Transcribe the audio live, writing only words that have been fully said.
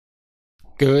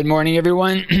Good morning,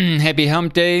 everyone. Happy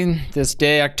Hump Day. This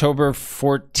day, October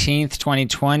 14th,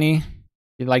 2020. If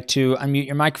you'd like to unmute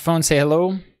your microphone, say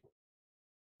hello.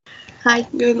 Hi,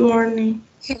 good morning.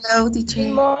 Hello, Good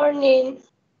teacher. morning.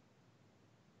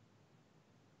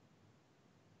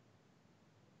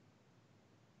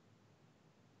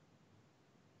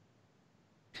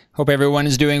 Hope everyone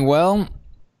is doing well.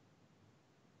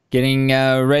 Getting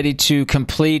ready to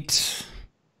complete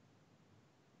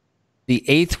the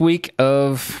 8th week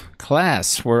of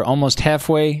class. We're almost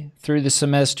halfway through the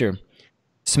semester.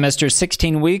 Semester is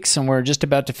 16 weeks, and we're just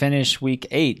about to finish week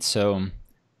 8. So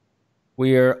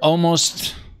we are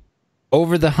almost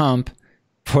over the hump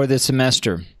for the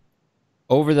semester.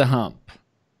 Over the hump.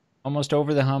 Almost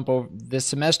over the hump over this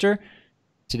semester.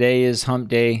 Today is hump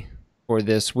day for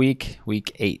this week,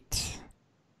 week 8.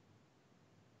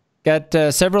 Got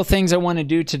several things I want to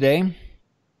do today.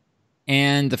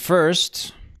 And the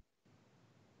first...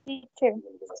 Teacher.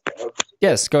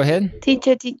 Yes, go ahead.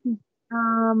 Teacher.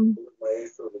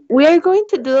 We are going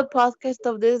to do a podcast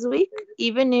of this week,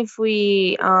 even if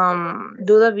we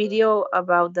do the video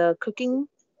about the cooking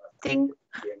thing.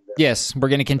 Yes, we're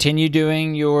going to continue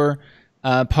doing your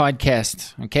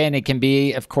podcast, okay? And it can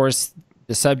be, of course,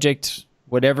 the subject,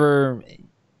 whatever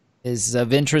is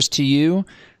of interest to you.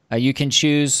 You can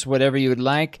choose whatever you would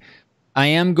like. I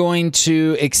am going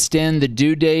to extend the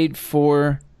due date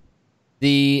for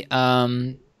the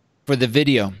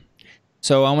video.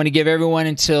 So I want to give everyone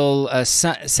until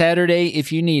Saturday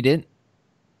if you need it.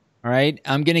 All right?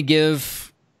 I'm going to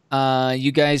give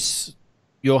you guys...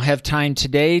 You'll have time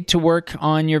today to work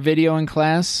on your video in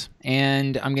class,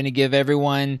 and I'm going to give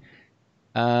everyone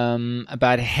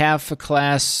about half a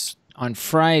class on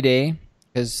Friday,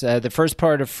 because the first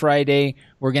part of Friday,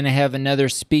 we're going to have another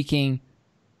speaking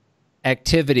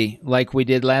activity like we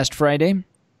did last Friday,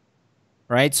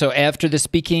 right? So after the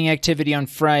speaking activity on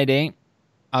Friday,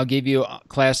 I'll give you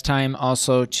class time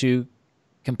also to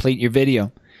complete your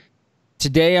video.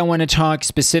 Today, I want to talk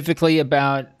specifically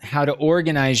about how to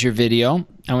organize your video.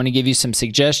 I want to give you some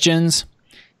suggestions,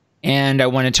 and I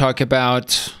want to talk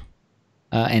about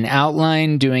an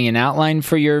outline, doing an outline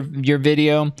for your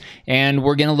video, and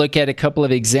we're going to look at a couple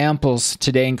of examples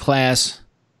today in class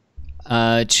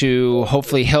to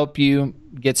hopefully help you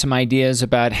get some ideas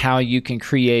about how you can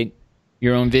create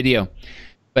your own video.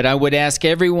 But I would ask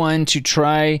everyone to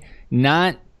try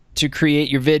not to create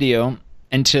your video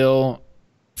until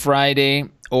Friday,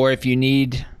 or if you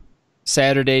need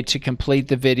Saturday to complete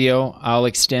the video, I'll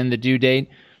extend the due date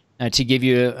to give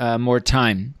you more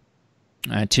time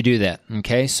to do that.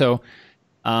 Okay, so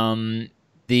the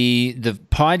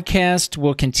podcast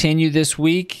will continue this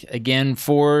week, again,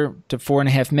 4 to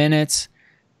 4.5 minutes.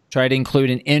 Try to include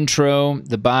an intro,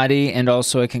 the body, and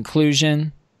also a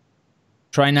conclusion.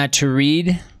 Try not to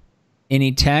read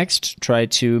any text. Try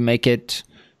to make it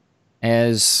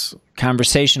as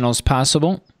conversational as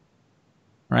possible.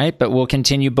 Right, but we'll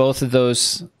continue both of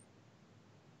these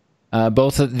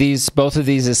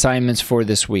assignments for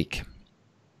this week.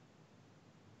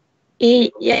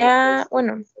 Yeah,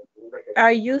 bueno,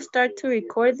 are you start to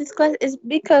record this class? It's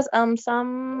because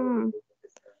some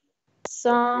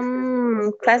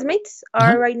classmates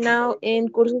are right now in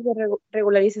cursos de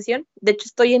regularización. De hecho,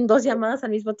 estoy en 2 llamadas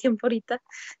al mismo tiempo ahorita.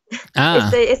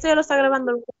 Esto ya lo está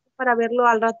grabando para verlo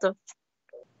al rato.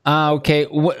 Okay.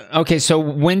 Okay. So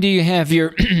when do you have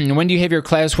your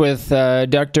class with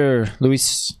Dr.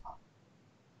 Luis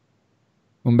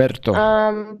Humberto?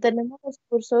 Tenemos los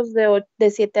cursos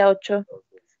de 7 a 8.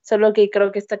 Solo que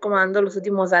creo que está acomodando los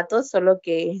últimos datos, solo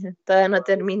que todavía no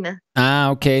termina.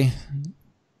 Okay.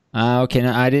 Okay.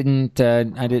 No, I didn't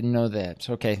know that.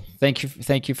 Okay. Thank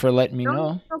you for letting me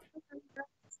know.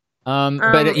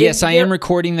 But yes, I am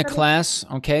recording the class.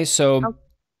 Okay. So,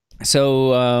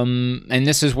 and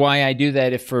this is why I do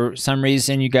that. If for some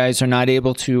reason you guys are not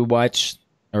able to watch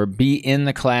or be in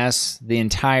the class, the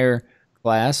entire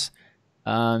class,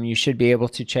 you should be able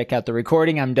to check out the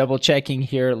recording. I'm double checking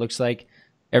here. It looks like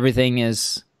everything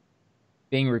is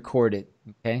being recorded.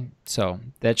 Okay, so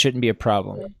that shouldn't be a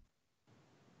problem.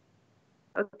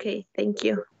 Okay, thank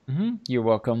you. You're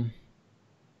welcome.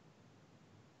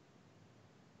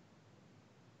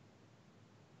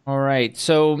 All right,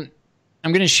 so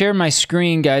I'm going to share my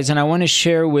screen, guys, and I want to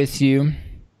share with you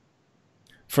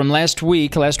from last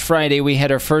Friday, we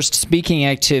had our first speaking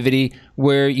activity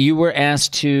where you were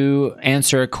asked to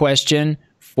answer a question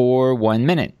for 1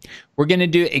 minute. We're going to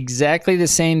do exactly the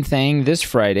same thing this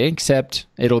Friday, except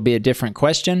it'll be a different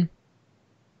question.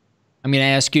 I'm going to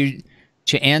ask you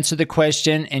to answer the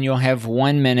question, and you'll have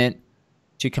 1 minute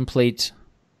to complete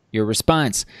your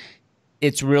response.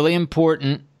 It's really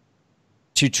important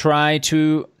to try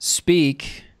to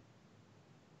speak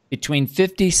between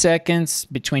 50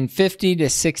 to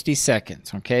 60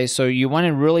 seconds, okay? So you want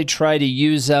to really try to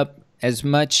use up as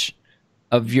much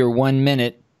of your 1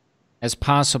 minute as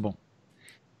possible.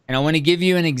 And I want to give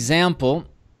you an example.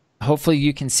 Hopefully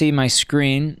you can see my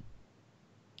screen.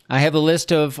 I have a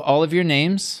list of all of your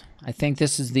names. I think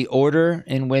this is the order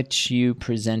in which you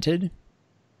presented.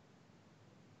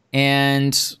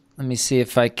 And let me see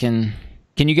if I can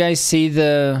you guys see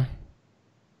the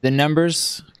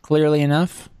numbers clearly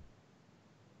enough?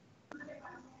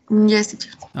 Yes, teacher.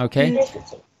 Okay.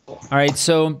 All right,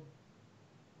 so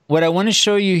what I want to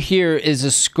show you here is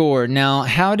a score. Now,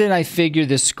 how did I figure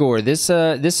this score? This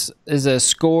is a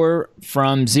score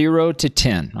from 0 to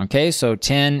 10, okay? So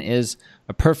 10 is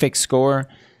a perfect score,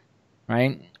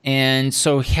 right? And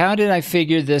so how did I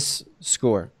figure this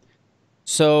score?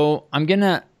 So I'm going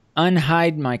to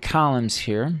unhide my columns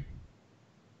here.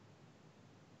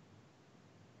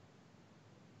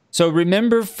 So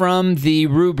remember from the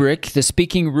rubric, the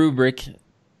speaking rubric,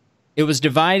 it was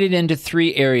divided into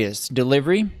 3 areas: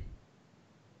 delivery,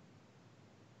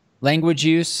 language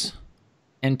use,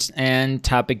 and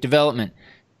topic development.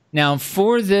 Now,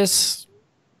 for this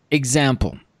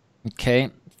example,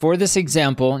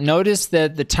 notice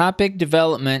that the topic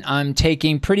development I'm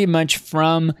taking pretty much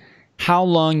from how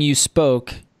long you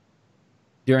spoke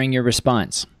during your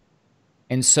response.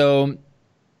 And so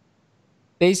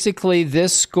basically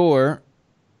this score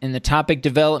in the topic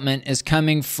development is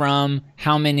coming from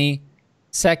how many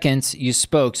seconds you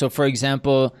spoke. So for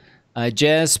example,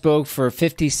 Jazz spoke for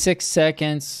 56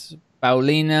 seconds,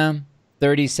 Paulina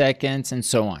 30 seconds, and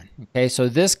so on. Okay, so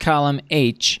this column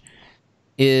H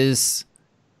is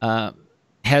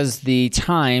has the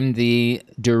time, the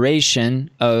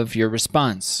duration of your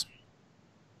response.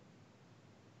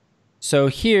 So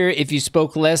here, if you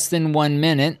spoke less than 1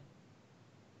 minute,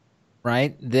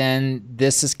 right, then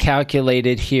this is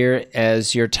calculated here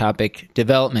as your topic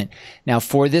development. Now,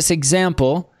 for this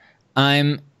example,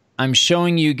 I'm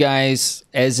showing you guys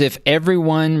as if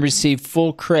everyone received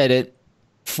full credit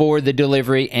for the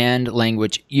delivery and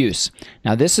language use.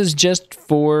 Now, this is just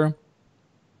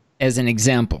as an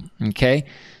example, okay?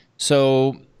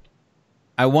 So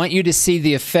I want you to see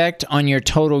the effect on your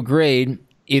total grade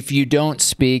if you don't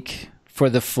speak for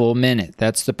the full minute.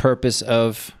 That's the purpose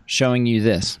of showing you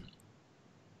this.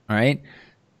 All right,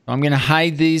 I'm going to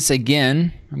hide these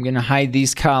again. I'm going to hide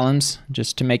these columns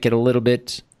just to make it a little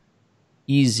bit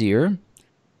easier.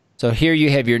 So here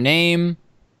you have your name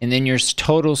and then your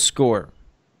total score.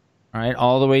 All right,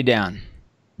 all the way down.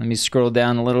 Let me scroll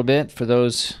down a little bit for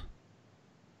those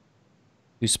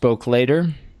who spoke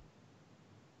later.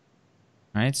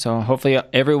 All right, so hopefully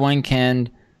everyone can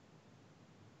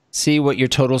see what your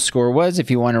total score was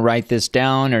if you want to write this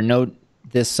down or note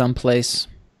this someplace.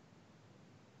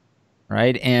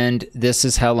 Right, and this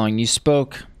is how long you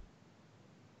spoke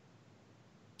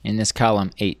in this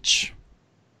column H.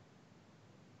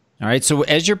 All right, so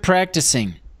as you're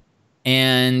practicing,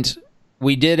 and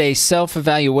we did a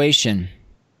self-evaluation,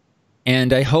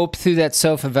 and I hope through that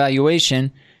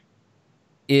self-evaluation,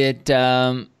 it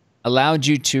allowed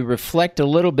you to reflect a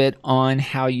little bit on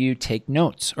how you take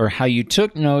notes, or how you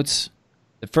took notes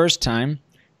the first time,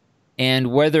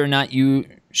 and whether or not you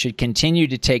should continue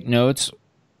to take notes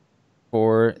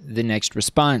for the next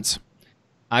response.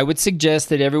 I would suggest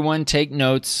that everyone take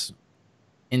notes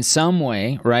in some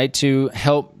way, right, to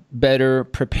help better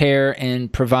prepare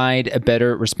and provide a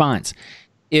better response.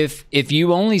 If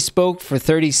you only spoke for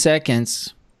 30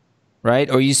 seconds,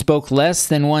 right, or you spoke less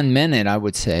than 1 minute, I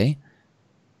would say,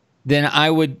 then I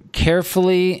would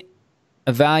carefully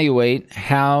evaluate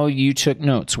how you took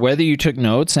notes, whether you took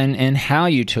notes and how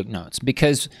you took notes,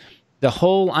 because the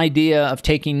whole idea of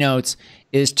taking notes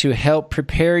is to help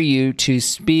prepare you to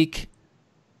speak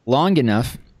long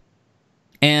enough,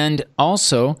 and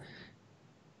also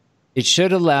it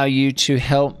should allow you to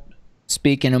help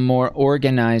speak in a more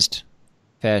organized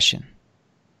fashion,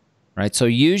 right? So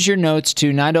use your notes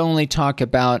to not only talk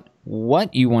about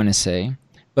what you want to say,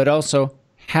 but also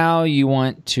how you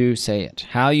want to say it,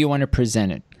 how you want to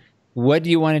present it. What do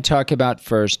you want to talk about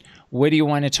first? What do you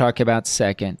want to talk about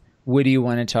second? What do you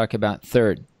want to talk about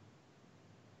third?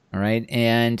 All right,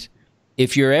 and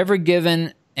if you're ever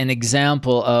given an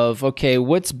example of, okay,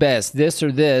 what's best, this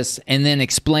or this, and then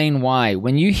explain why.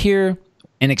 When you hear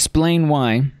and explain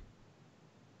why,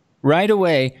 right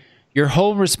away, your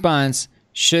whole response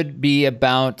should be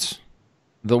about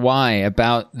the why,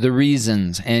 about the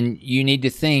reasons, and you need to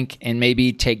think and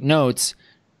maybe take notes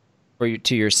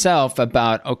to yourself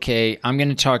about, okay, I'm going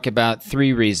to talk about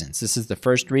 3 reasons. This is the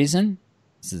first reason,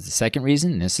 this is the second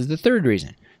reason, and this is the third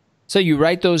reason. So you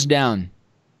write those down.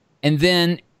 And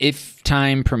then if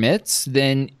time permits,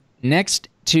 then next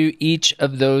to each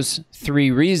of those 3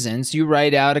 reasons, you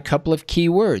write out a couple of key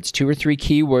words, 2 or 3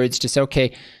 key words to say,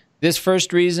 okay, this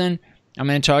first reason, I'm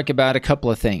going to talk about a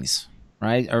couple of things,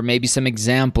 right? Or maybe some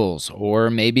examples, or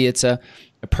maybe it's a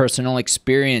personal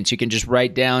experience. You can just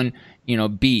write down,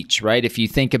 beach, right? If you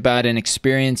think about an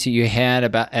experience that you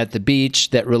had at the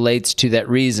beach that relates to that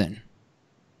reason.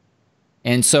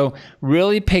 And so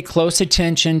really pay close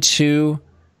attention to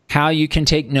how you can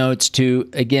take notes to,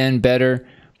 again, better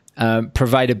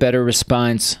provide a better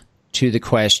response to the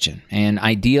question. And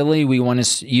ideally, we want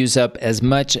to use up as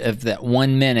much of that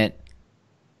 1 minute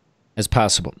as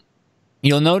possible.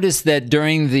 You'll notice that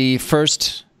during the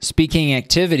first speaking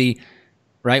activity,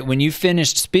 right, when you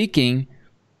finished speaking,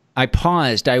 I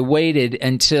paused. I waited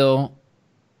until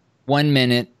 1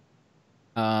 minute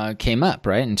came up,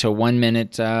 right? Until 1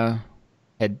 minute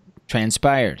had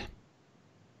transpired.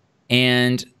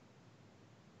 And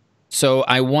so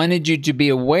I wanted you to be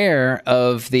aware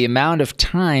of the amount of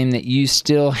time that you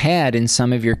still had in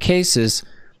some of your cases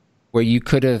where you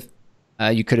could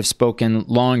have spoken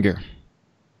longer,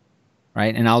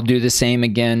 right? And I'll do the same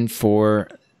again for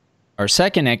our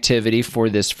second activity for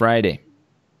this Friday.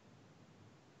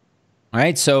 All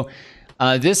right, so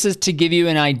this is to give you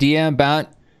an idea about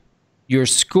your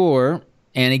score.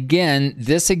 And again,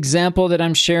 this example that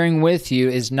I'm sharing with you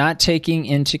is not taking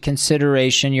into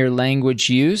consideration your language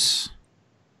use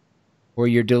or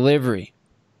your delivery.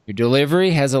 Your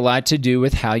delivery has a lot to do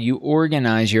with how you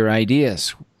organize your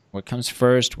ideas. What comes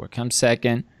first? What comes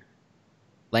second?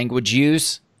 Language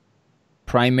use,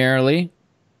 primarily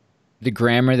the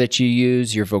grammar that you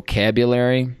use, your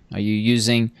vocabulary. Are you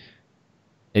using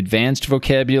advanced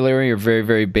vocabulary or very,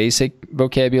 very basic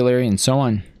vocabulary, and so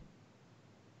on?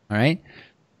 All right.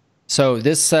 So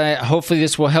this, hopefully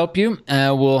this will help you.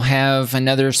 We'll have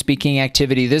another speaking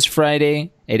activity this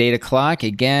Friday at 8 o'clock.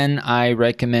 Again, I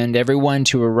recommend everyone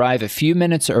to arrive a few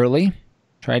minutes early.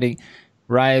 Try to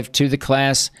arrive to the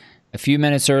class a few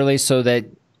minutes early so that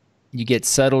you get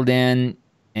settled in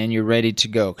and you're ready to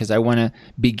go. Because I want to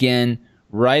begin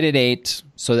right at 8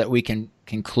 so that we can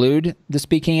conclude the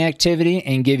speaking activity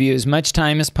and give you as much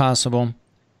time as possible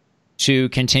to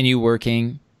continue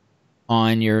working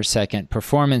on your second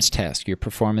performance task, your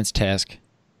performance task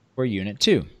for Unit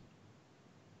 2.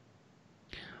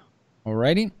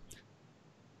 Alrighty.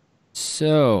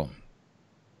 So,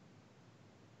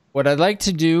 what I'd like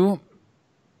to do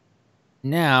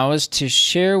now is to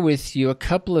share with you a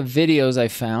couple of videos I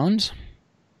found.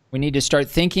 We need to start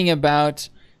thinking about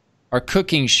our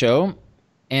cooking show,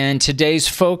 and today's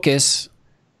focus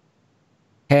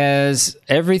has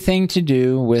everything to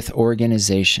do with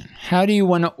organization. How do you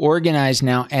want to organize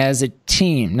now as a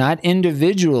team? Not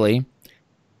individually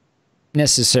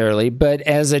necessarily, but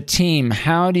as a team.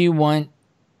 How do you want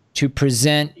to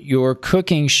present your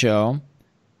cooking show?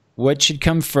 What should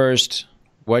come first?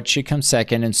 What should come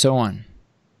second? And so on.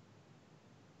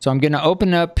 So I'm going to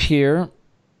open up here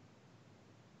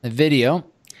a video.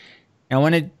 And I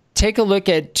want to take a look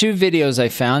at 2 videos I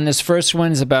found. This first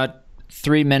one is about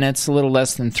 3 minutes, a little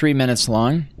less than 3 minutes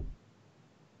long.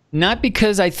 Not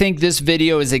because I think this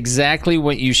video is exactly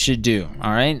what you should do,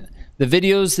 all right? The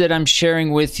videos that I'm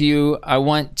sharing with you, I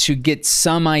want to get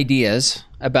some ideas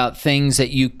about things that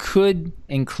you could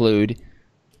include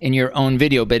in your own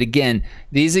video. But again,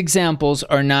 these examples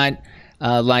are not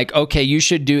like, okay, you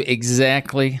should do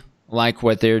exactly like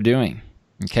what they're doing,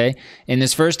 okay? In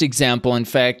this first example, in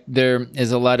fact, there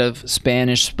is a lot of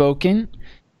Spanish spoken.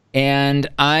 And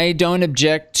I don't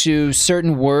object to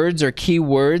certain words or key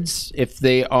words if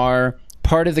they are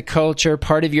part of the culture,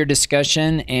 part of your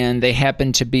discussion, and they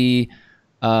happen to be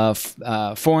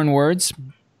foreign words.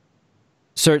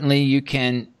 Certainly, you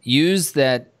can use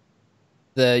that.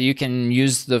 You can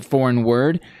use the foreign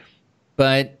word,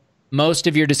 but most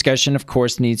of your discussion, of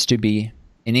course, needs to be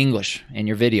in English in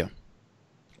your video.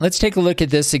 Let's take a look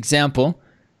at this example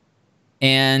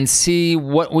and see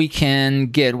what we can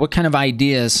get, what kind of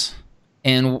ideas,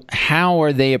 and how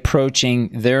are they approaching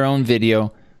their own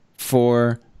video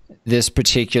for this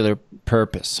particular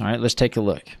purpose. All right, let's take a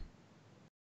look.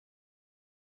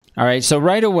 All right, so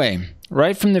right away,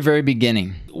 right from the very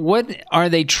beginning, what are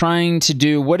they trying to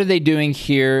do? What are they doing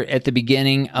here at the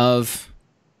beginning of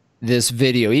this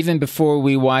video, even before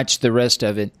we watch the rest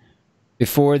of it,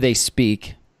 before they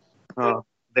speak?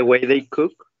 The way they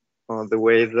cook, the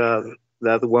way that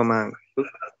woman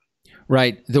cooks.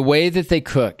 Right, the way that they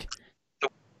cook.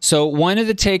 So one of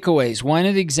the takeaways, one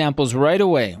of the examples right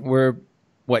away, we're,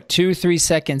 2-3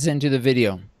 seconds into the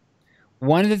video.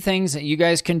 One of the things that you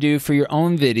guys can do for your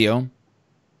own video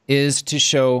is to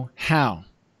show how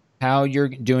you're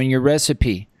doing your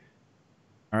recipe.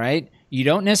 All right? You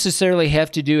don't necessarily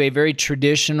have to do a very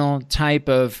traditional type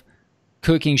of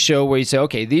cooking show where you say,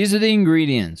 okay, these are the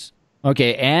ingredients.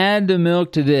 Okay, add the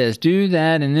milk to this, do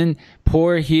that, and then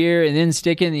pour here, and then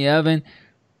stick it in the oven,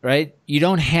 right? You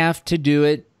don't have to do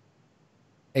it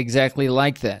exactly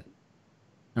like that.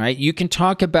 All right? You can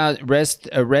talk about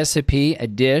a recipe, a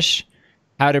dish,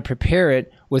 how to prepare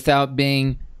it without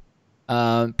being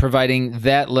providing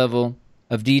that level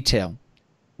of detail.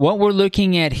 What we're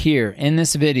looking at here in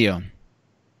this video,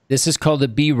 this is called a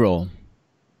B-roll.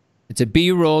 It's a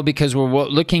B-roll because we're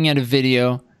looking at a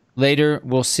video. Later,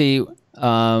 we'll see,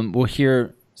 we'll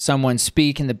hear someone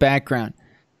speak in the background.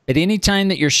 At any time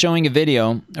that you're showing a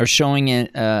video or showing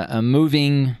a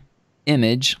moving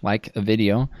image, like a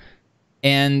video,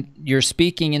 and you're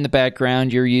speaking in the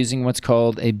background, you're using what's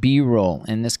called a B-roll.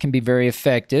 And this can be very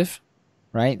effective,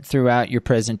 right, throughout your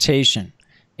presentation.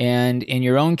 And in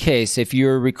your own case, if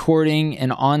you're recording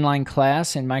an online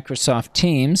class in Microsoft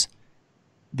Teams,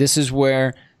 this is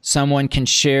where someone can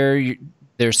share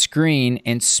their screen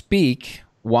and speak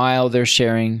while they're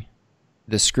sharing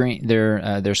the screen,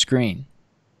 their screen.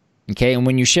 Okay, and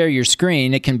when you share your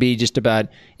screen, it can be just about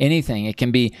anything. It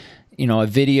can be, you know, a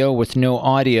video with no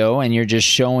audio, and you're just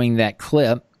showing that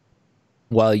clip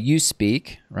while you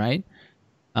speak, right?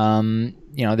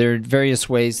 You know, there are various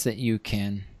ways that you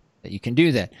can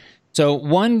do that. So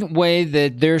one way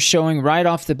that they're showing right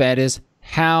off the bat is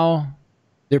how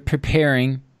they're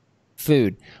preparing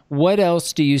food. What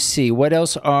else do you see? What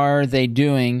else are they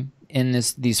doing in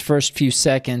these first few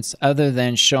seconds other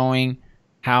than showing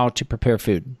how to prepare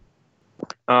food?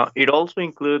 It also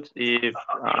includes if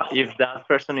that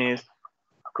person is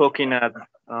cooking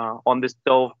on the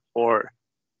stove or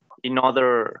in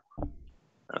other,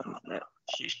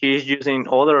 she's using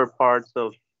other parts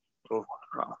of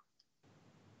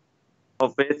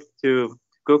it to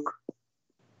cook.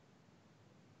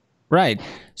 Right.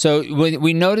 So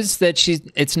we notice that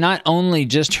it's not only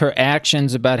just her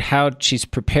actions about how she's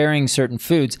preparing certain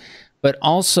foods, but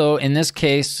also in this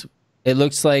case, it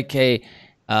looks like a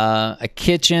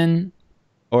kitchen,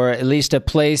 or at least a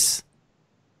place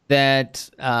that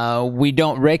we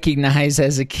don't recognize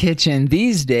as a kitchen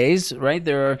these days, right?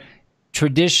 There are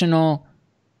traditional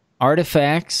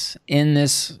artifacts in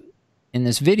this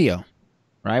video,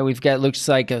 right? We've got, looks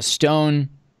like some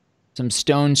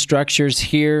stone structures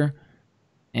here,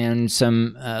 and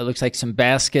some looks like some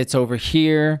baskets over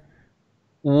here.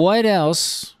 What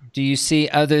else do you see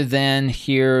other than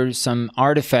here some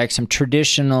artifacts, some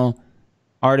traditional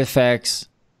artifacts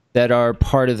that are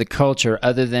part of the culture,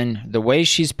 other than the way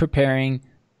she's preparing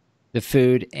the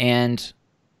food and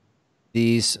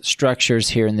these structures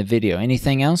here in the video?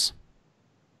 Anything else?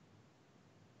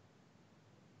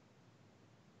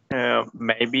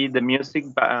 Maybe the music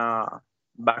backwards.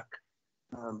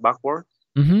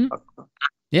 Mm-hmm.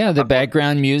 Yeah, the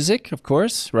background music, of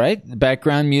course, right? The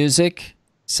background music,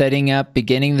 setting up,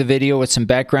 beginning the video with some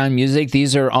background music.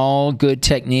 These are all good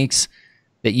techniques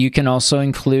that you can also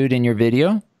include in your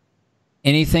video.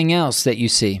 Anything else that you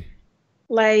see?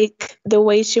 Like the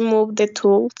way she moved the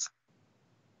tools.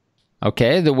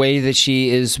 Okay, the way that she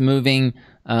is moving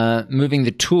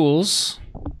the tools.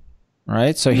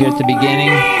 Right, so here at the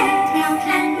beginning.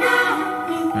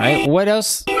 All right, what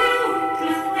else?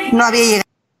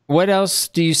 What else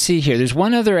do you see here? There's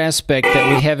one other aspect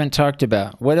that we haven't talked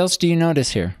about. What else do you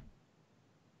notice here?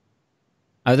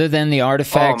 Other than the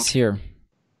artifacts here.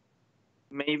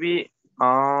 Maybe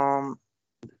the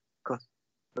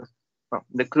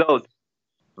clothes.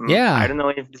 Yeah. I don't know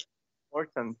if this is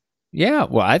important. Yeah,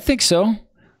 well, I think so.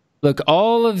 Look,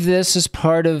 all of this is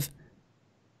part of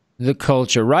the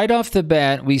culture. Right off the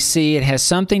bat, we see it has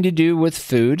something to do with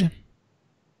food.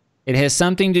 It has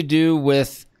something to do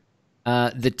with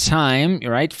the time,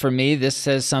 right? For me, this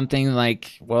says something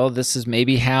like, well, this is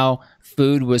maybe how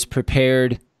food was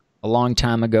prepared a long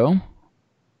time ago.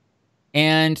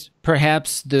 And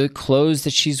perhaps the clothes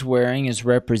that she's wearing is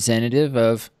representative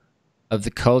of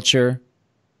the culture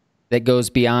that goes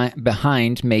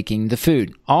behind making the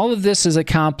food. All of this is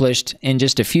accomplished in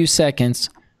just a few seconds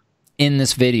in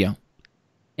this video.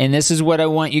 And this is what I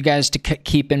want you guys to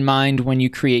keep in mind when you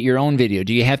create your own video.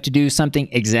 Do you have to do something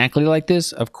exactly like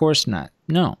this? Of course not.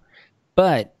 No.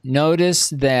 But notice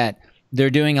that they're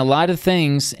doing a lot of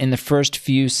things in the first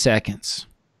few seconds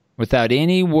without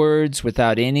any words,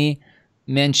 without any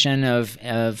mention of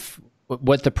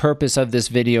what the purpose of this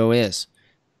video is.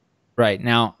 Right.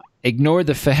 Now, ignore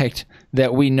the fact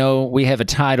that we know we have a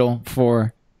title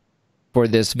for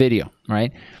this video,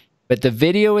 right? But the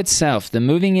video itself, the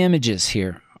moving images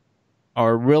here,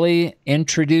 are really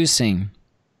introducing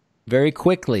very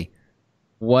quickly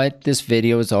what this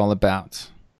video is all about.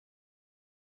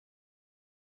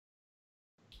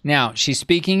 Now, she's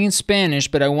speaking in Spanish,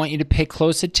 but I want you to pay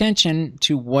close attention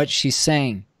to what she's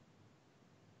saying.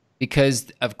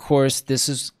 Because, of course, this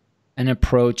is an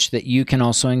approach that you can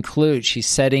also include. She's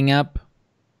setting up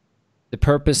the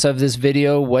purpose of this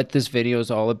video, what this video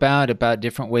is all about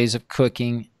different ways of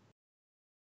cooking.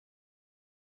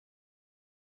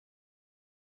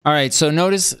 All right, so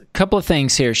notice a couple of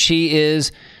things here.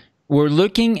 We're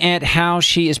looking at how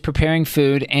she is preparing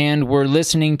food, and we're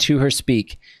listening to her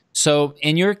speak. So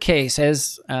in your case,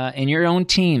 as in your own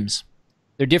teams,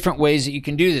 there are different ways that you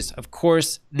can do this. Of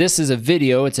course, this is a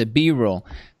video, it's a B-roll,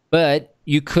 but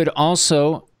you could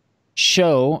also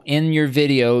show in your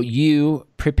video you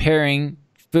preparing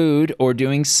food or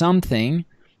doing something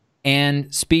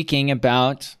and speaking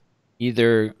about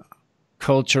either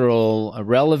cultural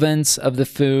relevance of the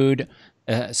food,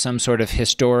 some sort of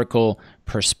historical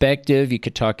perspective. You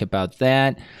could talk about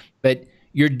that, but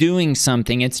you're doing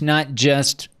something. It's not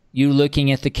just you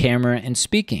looking at the camera and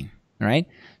speaking, right?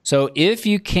 So if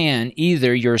you can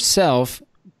either yourself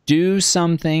do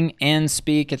something and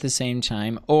speak at the same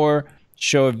time, or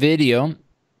show a video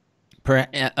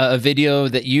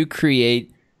that you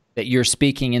create that you're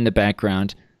speaking in the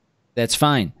background, that's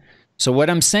fine. So what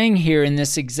I'm saying here in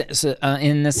this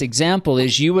example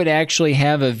is you would actually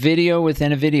have a video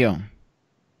within a video.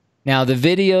 Now, the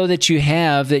video that you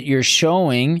have that you're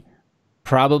showing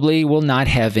probably will not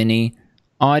have any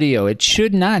audio. It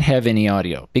should not have any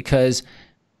audio because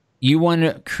you want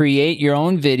to create your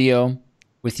own video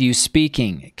with you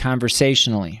speaking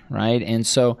conversationally, right? And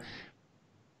so,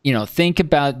 think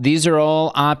about these are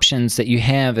all options that you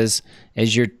have as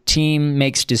your team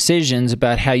makes decisions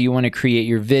about how you want to create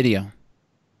your video.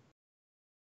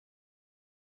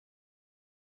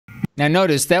 Now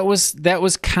notice that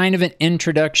was kind of an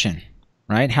introduction,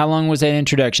 right? How long was that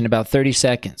introduction? About 30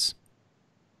 seconds.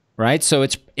 Right? So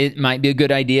it might be a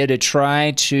good idea to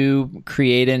try to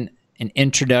create an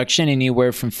introduction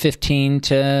anywhere from 15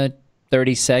 to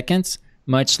 30 seconds,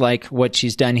 much like what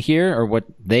she's done here or what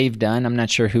they've done. I'm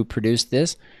not sure who produced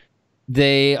this.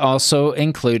 They also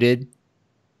included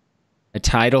a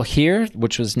title here,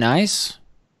 which was nice.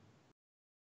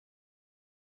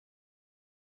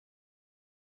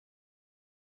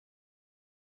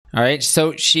 All right,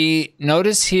 so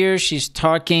notice here she's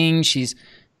talking, she's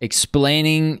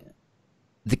explaining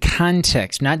the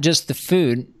context, not just the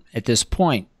food at this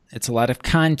point. It's a lot of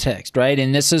context, right?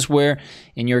 And this is where,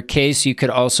 in your case, you could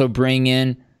also bring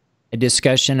in a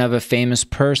discussion of a famous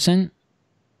person,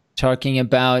 talking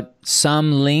about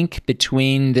some link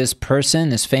between this person,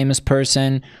 this famous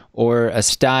person, or a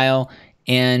style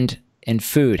and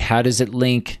food. How does it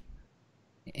link?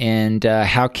 And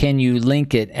how can you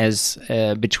link it as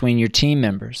between your team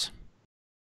members?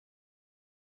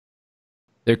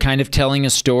 They're kind of telling a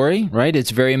story, right?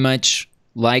 It's very much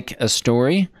like a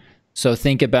story. So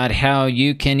think about how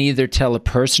you can either tell a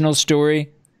personal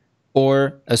story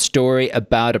or a story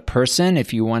about a person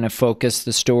if you want to focus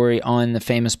the story on the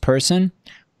famous person,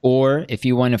 or if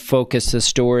you want to focus the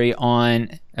story on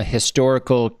a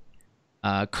historical,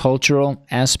 cultural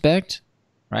aspect,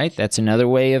 right? That's another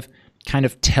way of kind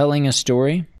of telling a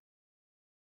story.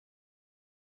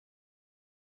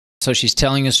 So she's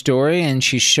telling a story and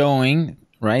she's showing,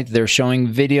 right? They're showing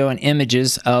video and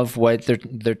images of what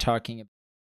they're talking about.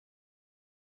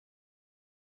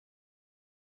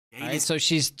 All right, so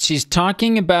she's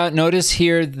talking about, notice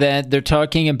here that they're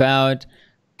talking about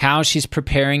how she's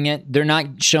preparing it. They're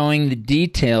not showing the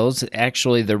details,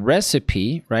 actually the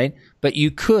recipe, right? But you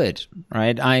could,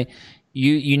 right?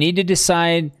 You need to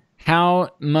decide how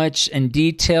much in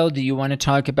detail do you want to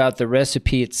talk about the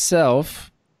recipe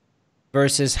itself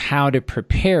versus how to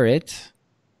prepare it.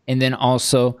 And then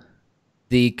also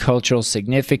the cultural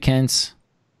significance,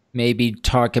 maybe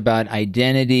talk about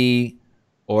identity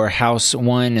or how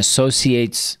one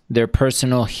associates their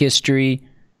personal history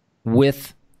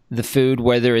with the food,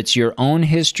 whether it's your own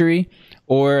history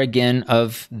or, again,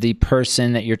 of the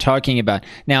person that you're talking about.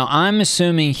 Now, I'm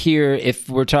assuming here, if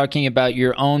we're talking about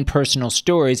your own personal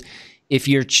stories, if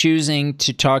you're choosing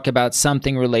to talk about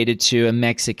something related to a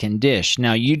Mexican dish.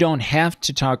 Now, you don't have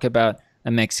to talk about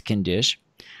a Mexican dish.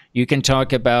 You can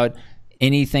talk about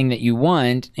anything that you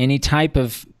want, any type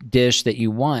of dish that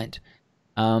you want.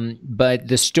 But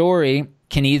the story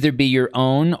can either be your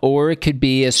own or it could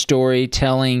be a story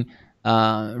telling,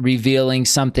 revealing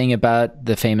something about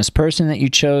the famous person that you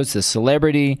chose, the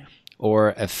celebrity,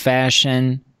 or a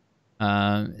fashion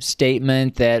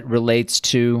statement that relates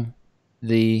to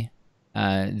the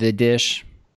dish.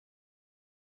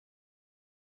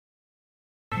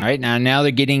 All right, now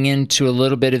they're getting into a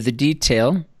little bit of the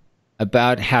detail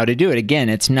about how to do it. Again,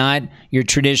 it's not your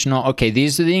traditional, okay,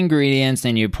 these are the ingredients,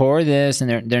 and you pour this,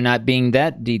 and they're not being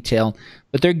that detailed,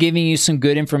 but they're giving you some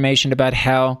good information about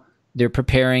how they're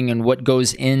preparing and what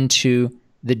goes into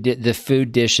the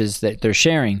food dishes that they're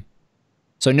sharing.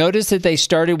 So notice that they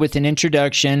started with an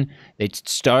introduction,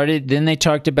 then they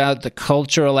talked about the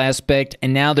cultural aspect,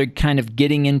 and now they're kind of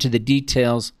getting into the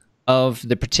details of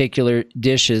the particular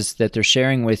dishes that they're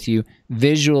sharing with you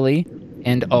visually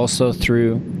and also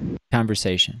through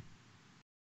conversation.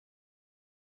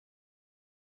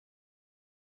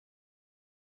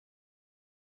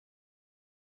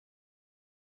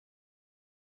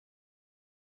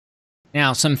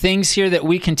 Now, some things here that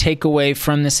we can take away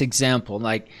from this example,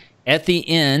 like at the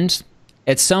end,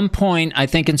 at some point, I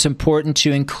think it's important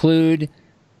to include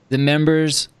the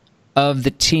members of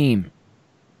the team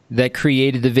that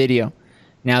created the video.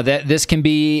 Now, this can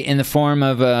be in the form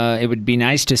of, it would be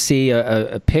nice to see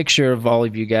a picture of all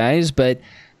of you guys, but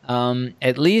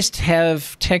at least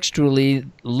have textually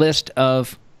list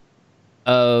of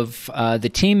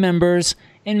the team members,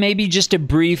 and maybe just a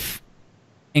brief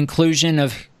inclusion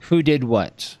of who did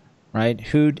what, right?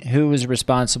 Who was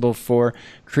responsible for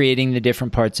creating the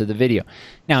different parts of the video.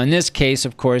 Now, in this case,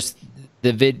 of course,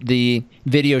 the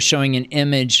video showing an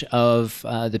image of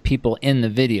the people in the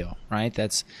video, right?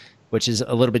 Which is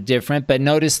a little bit different. But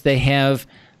notice they have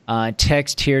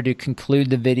text here to conclude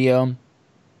the video,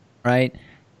 right?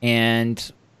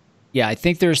 And yeah, I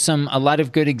think there's a lot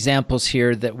of good examples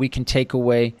here that we can take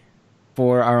away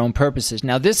for our own purposes.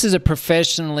 Now, this is a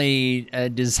professionally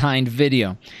designed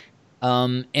video.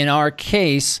 In our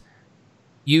case,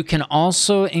 you can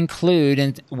also include,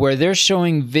 and where they're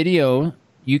showing video,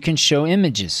 you can show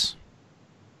images.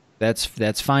 That's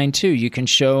fine too. You can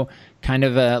show kind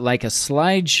of like a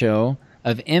slideshow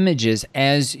of images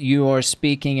as you are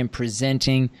speaking and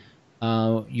presenting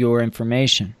your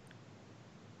information.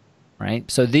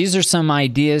 Right? So these are some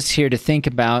ideas here to think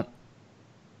about.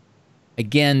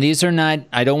 Again, these are not,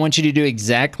 I don't want you to do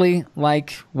exactly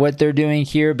like what they're doing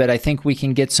here, but I think we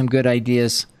can get some good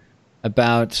ideas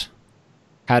about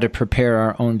how to prepare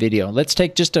our own video. Let's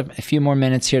take just a few more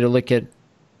minutes here to look at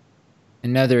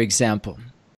another example.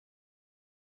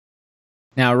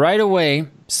 Now, right away,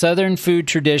 Southern food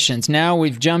traditions. Now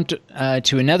we've jumped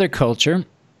to another culture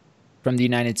from the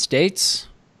United States.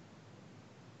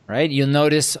 Right? You'll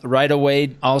notice right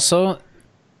away also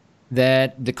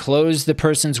that the clothes the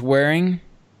person's wearing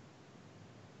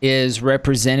is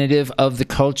representative of the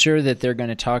culture that they're going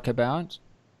to talk about,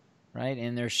 right?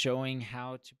 And they're showing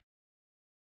how to.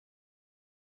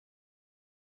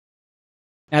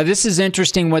 Now, this is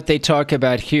interesting what they talk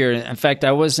about here. In fact,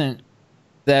 I wasn't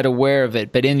that aware of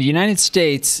it, but in the United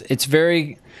States, it's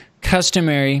very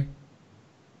customary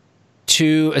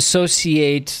to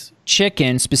associate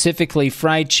chicken, specifically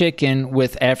fried chicken,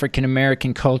 with African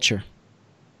American culture.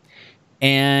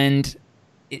 And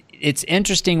it's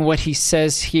interesting what he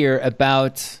says here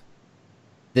about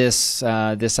this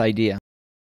idea.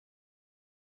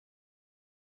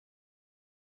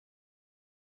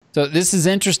 So this is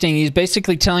interesting. He's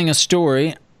basically telling a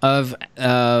story of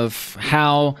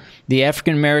how the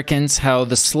African Americans, how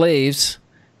the slaves,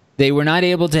 they were not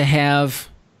able to have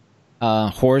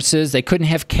horses. They couldn't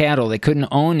have cattle. They couldn't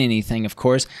own anything, of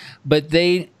course. But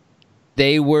they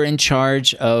were in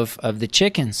charge of the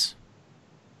chickens.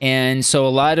 And so a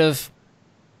lot of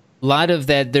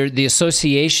that, the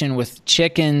association with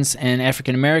chickens and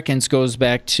African Americans goes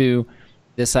back to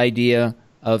this idea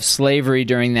of slavery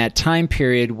during that time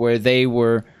period where they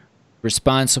were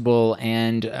responsible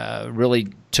and really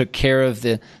took care of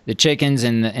the chickens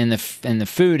and the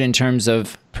food in terms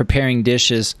of preparing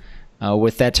dishes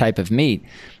with that type of meat.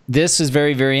 This is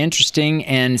very, very interesting,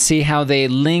 and see how they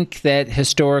link that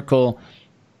historical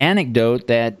anecdote,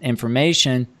 that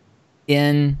information,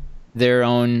 in their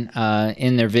own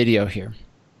in their video here.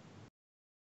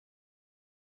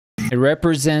 It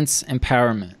represents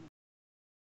empowerment.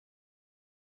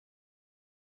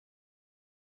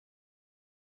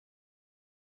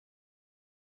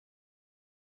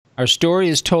 Our story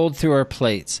is told through our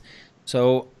plates.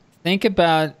 So think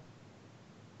about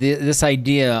this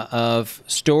idea of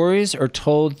stories are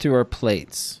told through our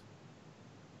plates.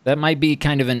 That might be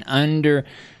kind of an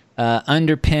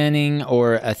underpinning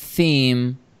or a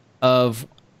theme of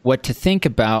what to think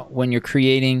about when you're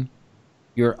creating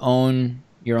your own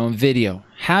video.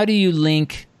 How do you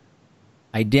link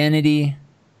identity,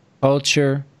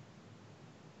 culture,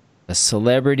 a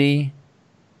celebrity,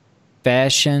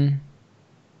 fashion,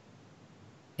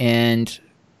 and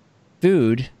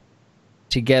food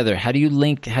together? How do you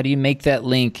make that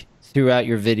link throughout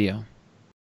your video?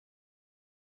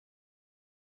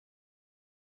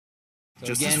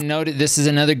 So again, note this is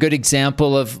another good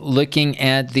example of looking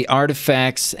at the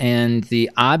artifacts and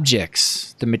the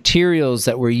objects, the materials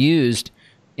that were used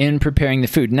in preparing the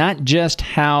food. Not just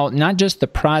the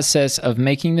process of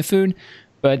making the food,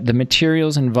 but the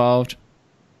materials involved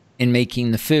in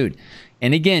making the food.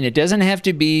 And again, it doesn't have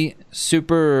to be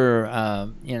super,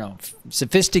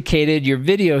 sophisticated. Your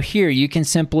video here, you can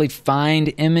simply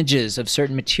find images of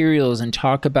certain materials and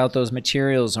talk about those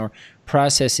materials or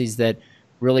processes that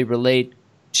really relate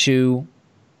to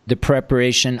the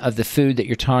preparation of the food that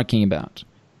you're talking about.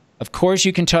 Of course,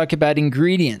 you can talk about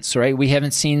ingredients, right? We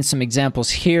haven't seen some examples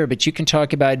here, but you can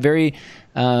talk about very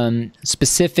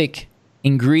specific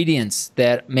ingredients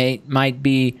that might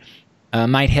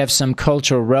have some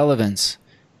cultural relevance.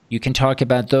 You can talk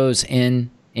about those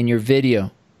in your video,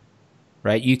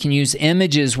 right? You can use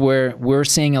images where we're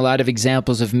seeing a lot of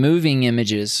examples of moving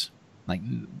images, like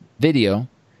video,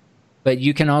 but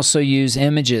you can also use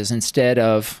images instead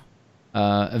of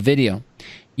a video.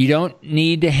 You don't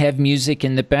need to have music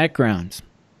in the background,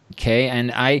 okay?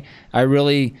 And I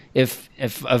really, if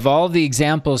of all the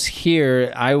examples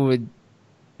here, I wouldn't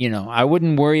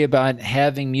worry about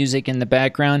having music in the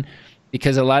background,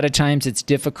 because a lot of times it's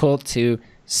difficult to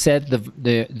set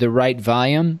the right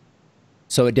volume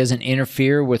so it doesn't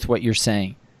interfere with what you're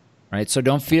saying, right? So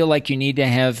don't feel like you need to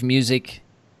have music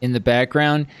in the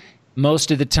background.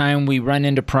 Most of the time we run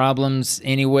into problems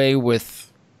anyway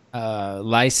with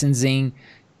licensing,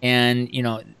 and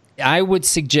I would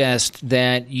suggest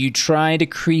that you try to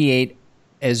create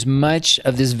as much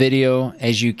of this video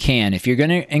as you can. If you're going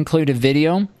to include a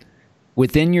video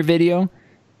within your video,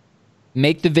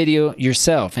 make the video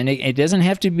yourself. And it doesn't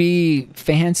have to be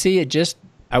fancy.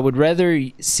 I would rather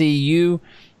see you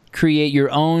create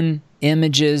your own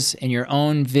images and your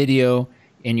own video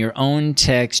and your own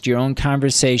text, your own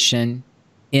conversation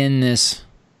in this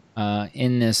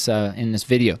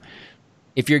video.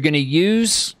 If you're going to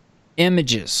use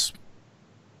images,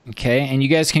 okay, and you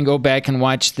guys can go back and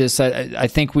watch this. I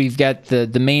think we've got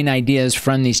the main ideas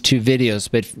from these two videos,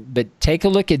 but take a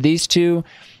look at these two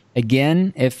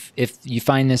again if you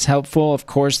find this helpful. Of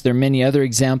course, there are many other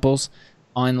examples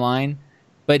online,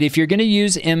 but if you're going to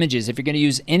use images, if you're going to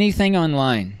use anything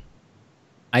online,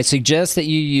 I suggest that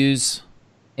you use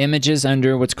images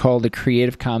under what's called a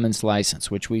Creative Commons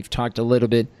license, which we've talked a little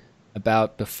bit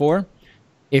about before.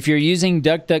 If you're using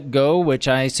DuckDuckGo, which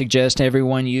I suggest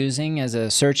everyone using as a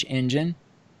search engine,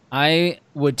 I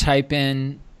would type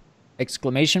in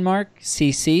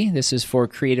 !CC, this is for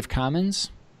Creative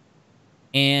Commons,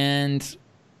 and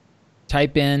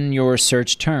type in your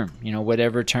search term,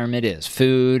 whatever term it is,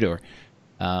 food or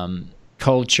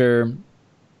culture,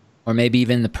 or maybe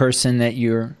even the person that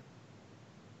you're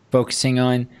focusing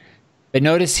on. But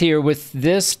notice here with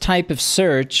this type of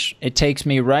search, it takes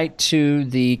me right to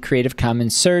the Creative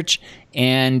Commons search,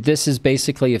 and this is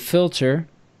basically a filter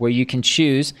where you can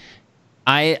choose.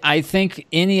 I think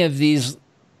any of these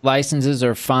licenses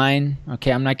are fine.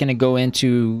 Okay, I'm not going to go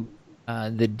into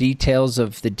the details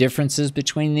of the differences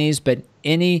between these, but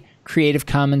any Creative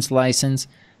Commons license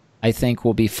I think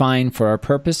will be fine for our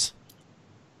purpose.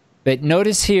 But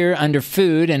notice here under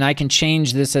food, and I can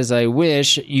change this as I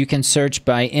wish, you can search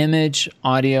by image,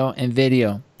 audio, and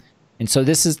video. And so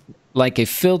this is like a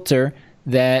filter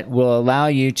that will allow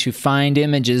you to find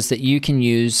images that you can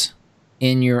use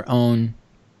in your own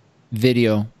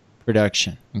video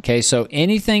production. Okay, so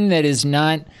anything that is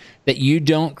not, that you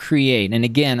don't create, and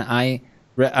again, I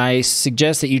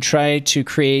suggest that you try to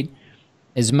create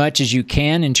as much as you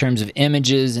can in terms of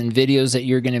images and videos that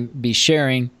you're going to be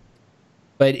sharing.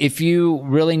 But if you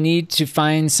really need to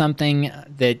find something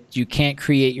that you can't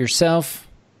create yourself,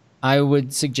 I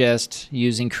would suggest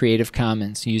using Creative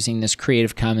Commons, using this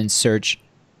Creative Commons search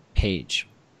page.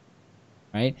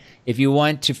 Right? If you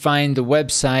want to find the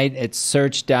website, it's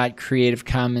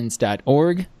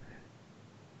search.creativecommons.org.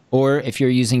 Or if you're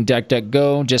using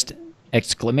DuckDuckGo, just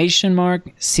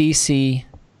 !CC,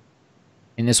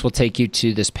 and this will take you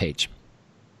to this page.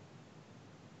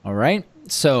 All right,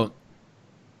 so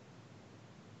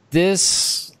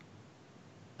this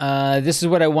is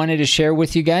what I wanted to share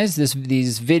with you guys, these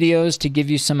videos to give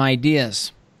you some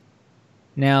ideas.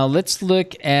 Now let's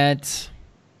look at,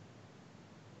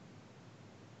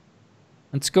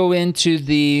 let's go into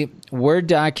the Word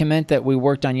document that we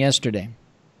worked on yesterday.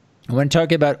 I want to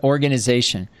talk about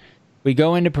organization. We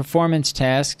go into performance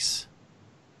tasks,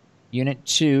 unit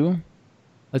 2.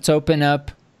 Let's open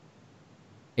up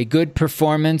a good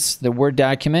performance, the Word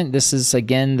document. This is,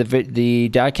 again, the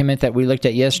document that we looked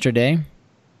at yesterday.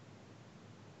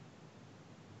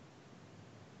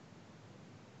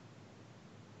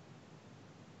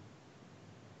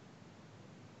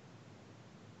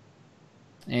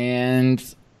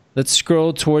 And let's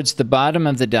scroll towards the bottom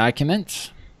of the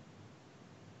document.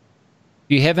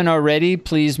 If you haven't already,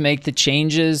 please make the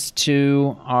changes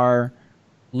to our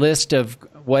list of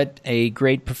what a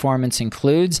great performance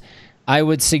includes. I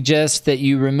would suggest that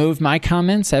you remove my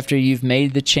comments after you've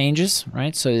made the changes,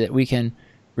 right? So that we can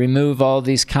remove all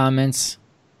these comments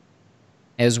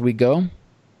as we go. All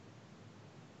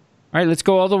right, let's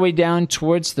go all the way down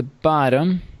towards the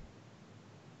bottom.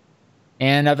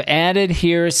 And I've added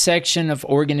here a section of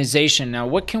organization. Now,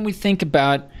 what can we think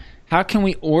about? How can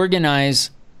we organize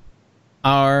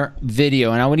our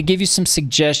video? And I want to give you some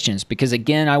suggestions because,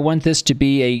 again, I want this to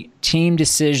be a team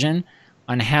decision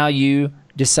on how you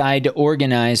decide to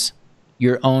organize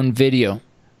your own video.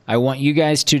 I want you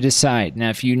guys to decide. Now,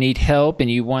 if you need help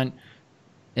and you want,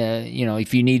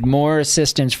 if you need more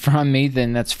assistance from me,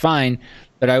 then that's fine.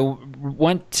 But I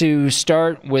want to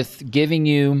start with giving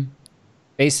you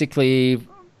basically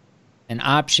an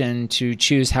option to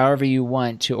choose however you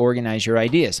want to organize your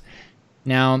ideas.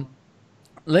 Now,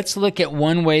 let's look at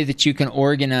one way that you can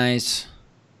organize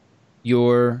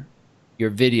your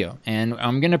video. And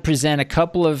I'm going to present a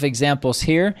couple of examples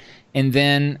here, and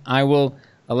then I will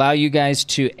allow you guys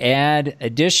to add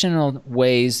additional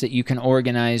ways that you can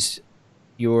organize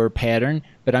your pattern,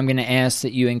 but I'm going to ask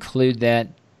that you include that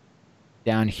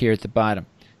down here at the bottom.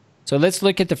 So let's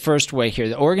look at the first way here,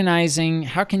 the organizing.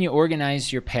 How can you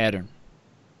organize your pattern?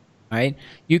 All right,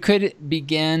 you could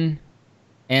begin,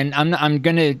 and I'm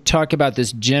going to talk about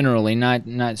this generally,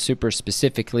 not super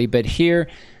specifically, but here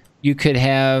you could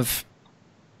have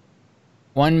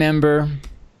one member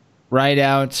write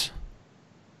out,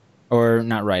 or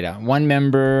not write out, one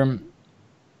member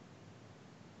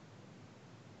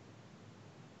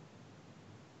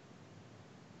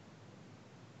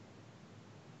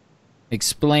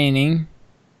explaining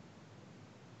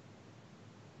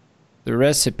the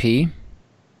recipe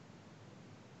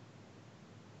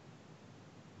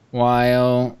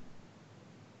while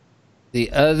the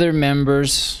other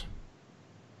members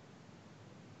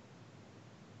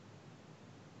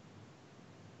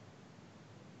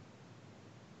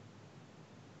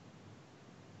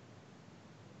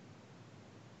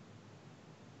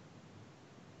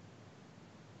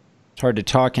it's hard to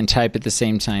talk and type at the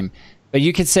same time. But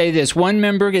you could say this, one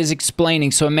member is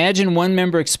explaining. So imagine one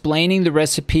member explaining the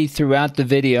recipe throughout the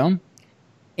video,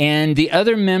 and the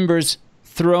other members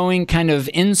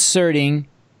inserting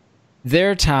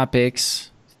their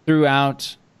topics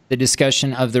throughout the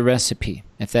discussion of the recipe,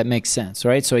 if that makes sense,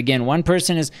 right? So again, one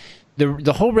person is,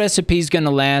 the whole recipe is going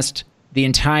to last the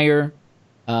entire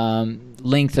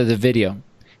length of the video.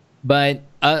 But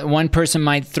one person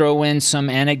might throw in some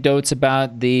anecdotes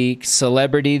about the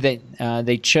celebrity that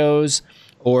they chose,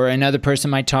 or another person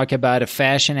might talk about a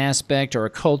fashion aspect or a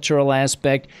cultural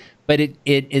aspect, but it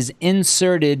is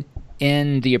inserted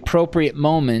in the appropriate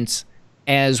moments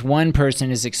as one person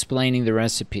is explaining the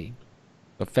recipe.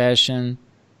 So fashion.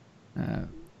 All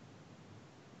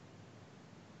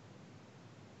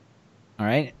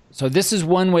right. So this is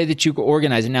one way that you can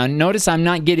organize it. Now, notice I'm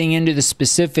not getting into the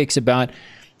specifics about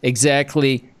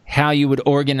exactly how you would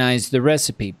organize the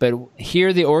recipe, but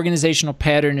here the organizational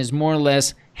pattern is more or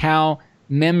less how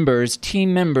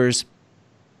team members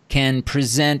can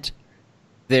present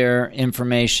their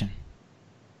information.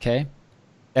 Okay?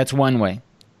 That's one way.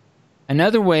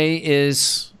 Another way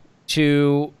is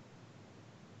to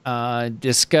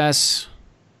discuss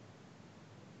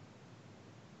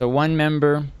the one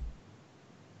member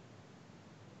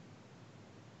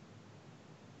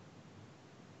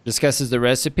discusses the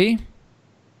recipe,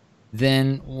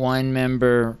 then one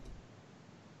member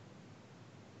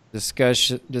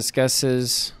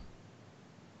discusses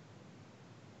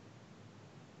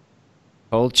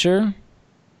culture,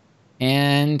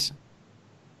 and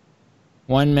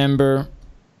one member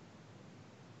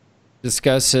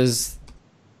discusses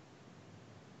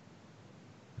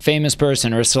a famous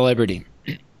person or a celebrity.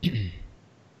 All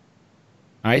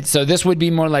right, so this would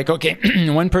be more like, okay,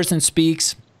 one person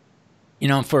speaks,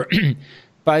 for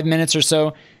 5 minutes or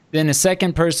so, then a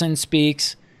second person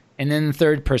speaks, and then the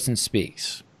third person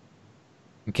speaks.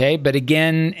 Okay, but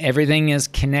again, everything is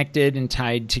connected and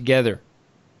tied together.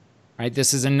 All right,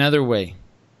 this is another way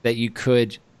that you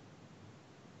could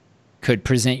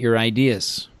present your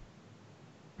ideas.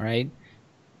 All right.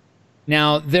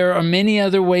 Now, there are many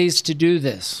other ways to do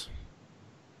this,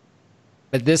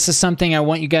 but this is something I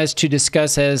want you guys to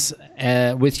discuss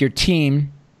with your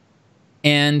team.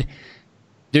 And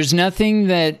there's nothing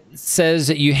that says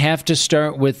that you have to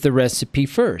start with the recipe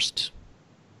first.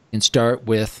 You can start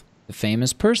with the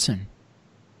famous person.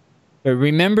 But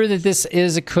remember that this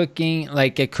is a cooking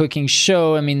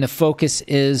show. I mean, the focus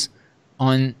is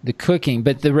on the cooking,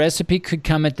 but the recipe could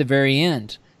come at the very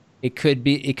end. It could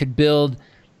build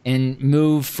and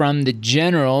move from the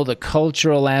general, the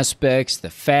cultural aspects,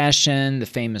 the fashion, the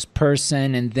famous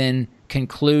person, and then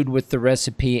conclude with the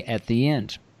recipe at the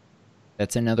end.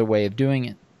 That's another way of doing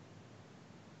it.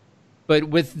 But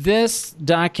with this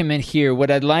document here, what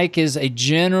I'd like is a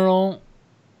general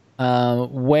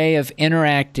way of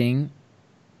interacting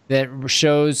that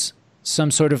shows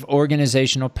some sort of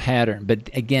organizational pattern. But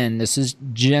again, this is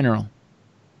general.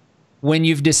 When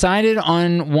you've decided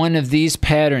on one of these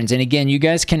patterns, and again, you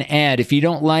guys can add, if you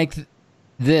don't like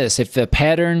this, if the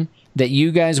pattern that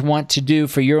you guys want to do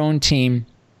for your own team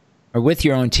or with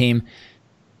your own team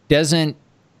doesn't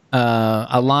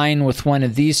align with one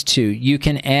of these two, you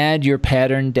can add your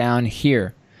pattern down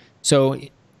here. So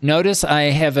notice I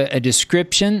have a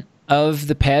description of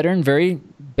the pattern, very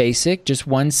basic, just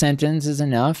one sentence is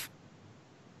enough.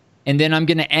 And then I'm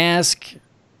going to ask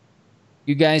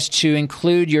you guys to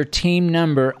include your team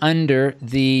number under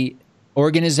the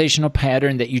organizational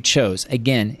pattern that you chose.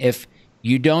 Again, if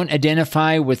you don't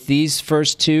identify with these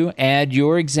first two, add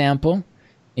your example,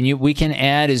 and we can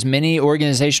add as many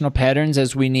organizational patterns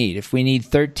as we need. If we need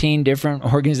 13 different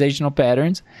organizational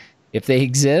patterns, if they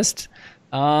exist,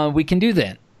 we can do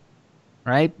that,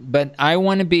 right? But I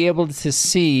want to be able to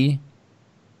see,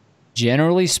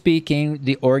 generally speaking,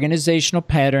 the organizational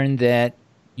pattern that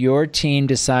your team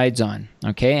decides on,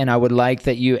 okay? And I would like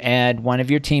that you add, one of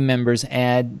your team members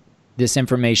add this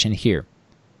information here.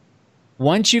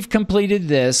 Once you've completed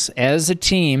this as a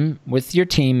team with your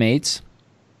teammates,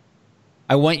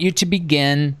 I want you to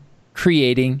begin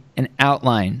creating an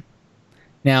outline.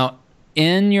 Now,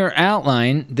 in your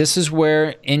outline, this is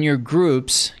where in your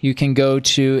groups, you can go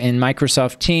to, in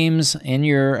Microsoft Teams, in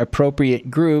your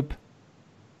appropriate group,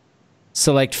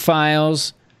 select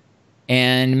files,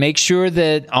 and make sure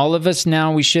that all of us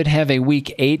now, we should have a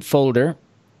week 8 folder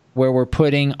where we're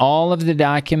putting all of the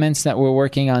documents that we're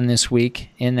working on this week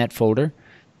in that folder.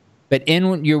 But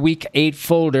in your week 8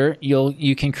 folder,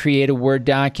 you can create a Word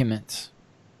document.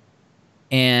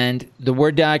 And the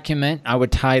Word document, I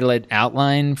would title it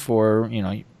Outline for,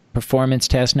 performance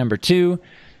test number 2,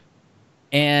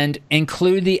 and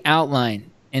include the outline.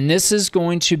 And this is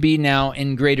going to be now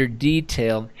in greater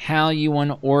detail how you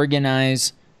want to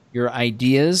organize your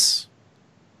ideas,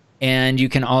 and you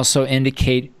can also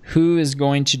indicate who is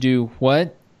going to do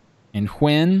what and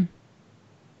when,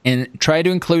 and try to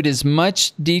include as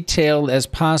much detail as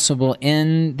possible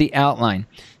in the outline.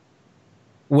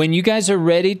 When you guys are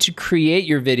ready to create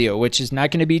your video, which is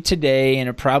not going to be today, and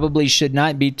it probably should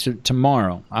not be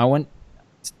tomorrow, I want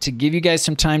to give you guys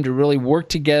some time to really work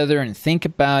together and think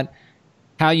about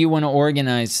how you want to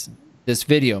organize this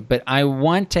video. But I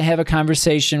want to have a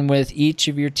conversation with each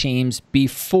of your teams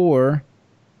before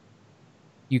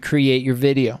you create your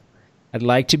video. I'd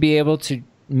like to be able to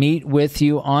meet with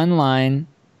you online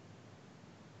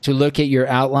to look at your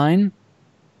outline,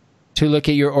 to look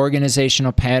at your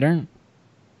organizational pattern,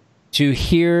 to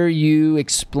hear you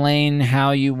explain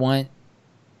how you want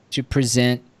to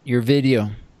present your video,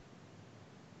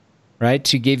 right?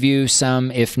 To give you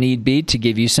some, if need be, to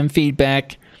give you some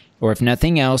feedback, or if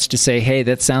nothing else, to say, hey,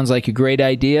 that sounds like a great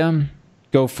idea,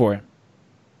 go for it.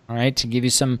 All right, to give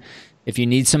you some, if you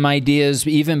need some ideas,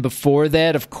 even before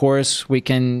that, of course, we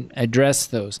can address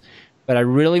those. But I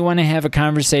really want to have a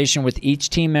conversation with each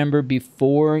team member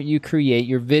before you create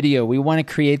your video. We want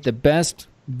to create the best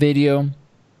video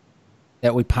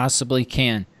that we possibly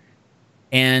can.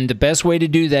 And the best way to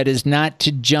do that is not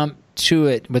to jump to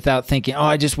it without thinking,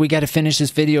 oh, we got to finish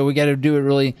this video. We got to do it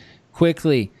really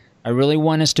quickly. I really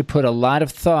want us to put a lot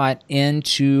of thought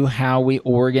into how we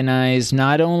organize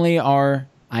not only our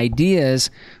ideas,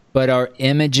 but our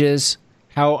images.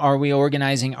 How are we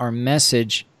organizing our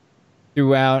message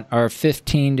throughout our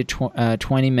 15 to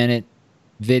 20-minute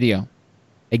video?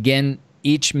 Again,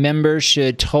 each member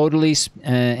should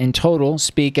in total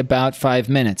speak about 5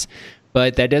 minutes.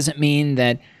 But that doesn't mean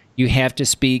that you have to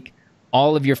speak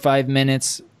all of your 5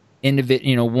 minutes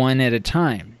one at a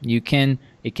time.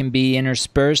 It can be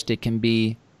interspersed, it can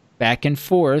be back and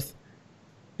forth,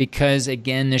 because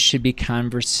again, this should be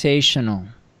conversational.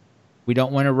 We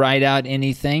don't want to write out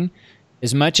anything.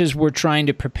 As much as we're trying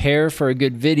to prepare for a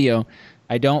good video,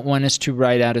 I don't want us to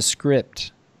write out a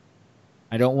script.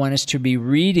 I don't want us to be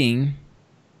reading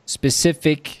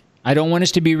I don't want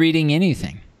us to be reading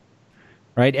anything,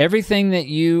 right? Everything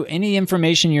any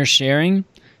information you're sharing,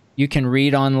 you can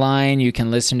read online, you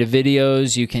can listen to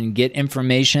videos, you can get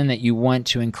information that you want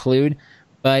to include.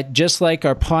 But just like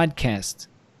our podcast,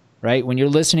 right? When you're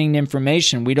listening to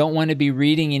information, we don't want to be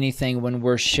reading anything when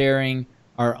we're sharing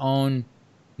our own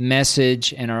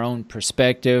message and our own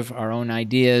perspective, our own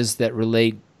ideas that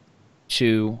relate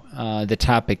to the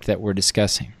topic that we're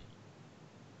discussing.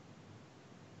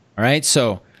 All right,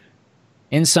 so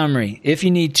in summary, if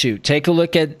you need to, take a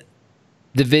look at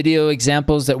the video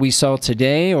examples that we saw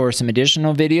today or some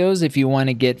additional videos if you want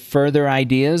to get further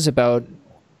ideas about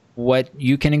what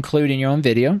you can include in your own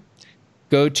video.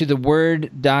 Go to the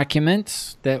Word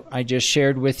document that I just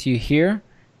shared with you here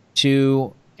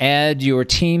to add your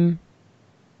team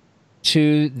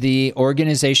to the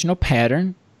organizational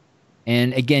pattern.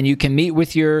 And again, you can meet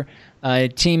with your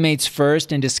teammates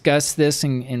first and discuss this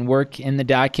and work in the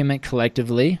document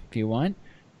collectively if you want.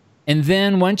 And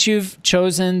then once you've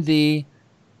chosen the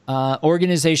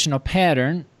organizational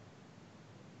pattern,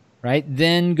 right,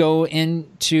 then go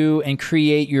into and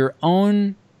create your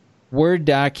own Word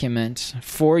document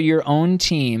for your own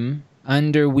team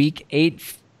under Week 8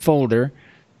 folder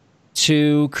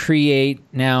to create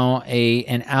now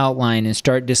an outline and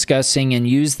start discussing and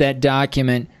use that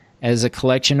document as a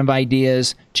collection of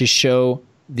ideas to show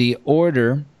the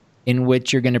order in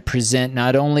which you're going to present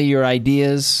not only your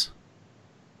ideas,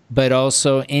 but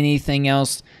also anything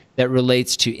else that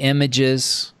relates to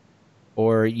images,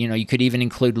 or you could even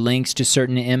include links to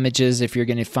certain images if you're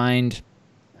going to find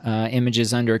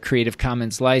images under a Creative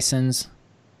Commons license.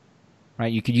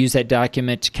 Right? You could use that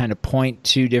document to kind of point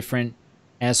to different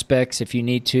aspects if you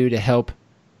need to help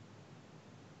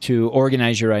to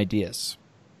organize your ideas.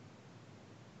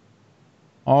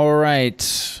 All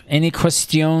right. Any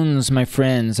questions, my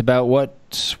friends, about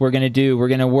what we're going to do? We're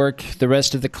going to work the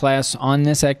rest of the class on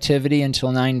this activity until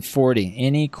 9:40.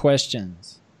 Any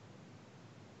questions?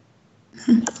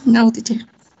 No, teacher.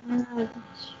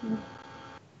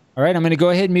 All right, I'm going to go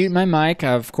ahead and mute my mic.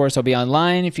 Of course, I'll be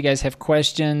online. If you guys have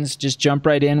questions, just jump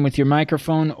right in with your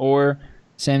microphone or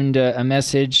send a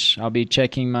message. I'll be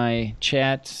checking my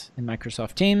chat in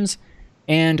Microsoft Teams,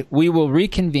 and we will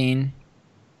reconvene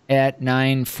at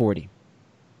 9:40.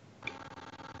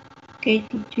 Okay,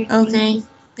 teacher. Okay,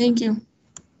 thank you.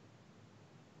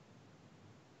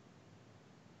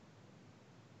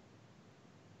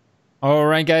 All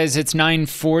right, guys, it's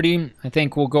 9:40. I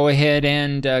think we'll go ahead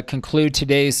and conclude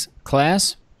today's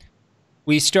class.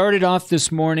 We started off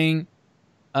this morning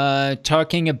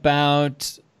talking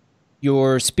about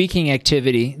your speaking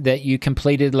activity that you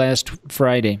completed last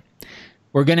Friday.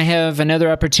 We're going to have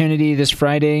another opportunity this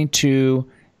Friday to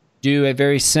do a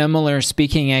very similar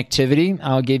speaking activity.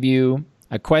 I'll give you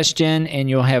a question and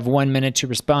you'll have 1 minute to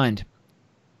respond.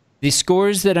 The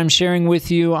scores that I'm sharing with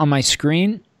you on my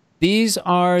screen, these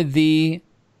are the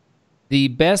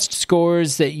best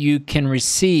scores that you can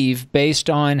receive based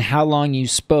on how long you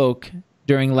spoke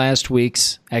during last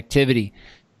week's activity.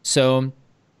 So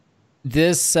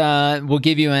this will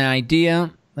give you an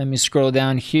idea. Let me scroll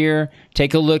down here.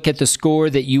 Take a look at the score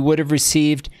that you would have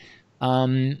received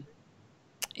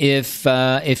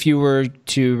if you were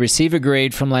to receive a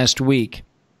grade from last week.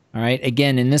 All right.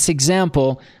 Again, in this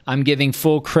example, I'm giving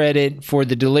full credit for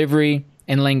the delivery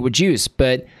and language use,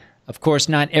 but of course,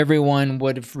 not everyone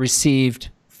would have received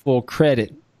full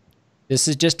credit. This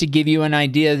is just to give you an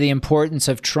idea of the importance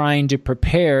of trying to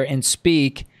prepare and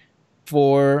speak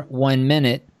for 1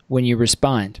 minute when you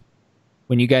respond.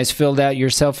 When you guys filled out your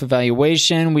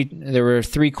self-evaluation, there were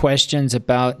 3 questions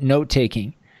about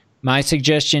note-taking. My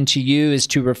suggestion to you is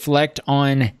to reflect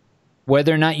on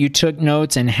whether or not you took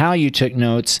notes and how you took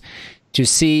notes to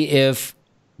see if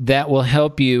that will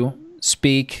help you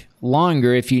speak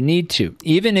longer if you need to.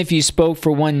 Even if you spoke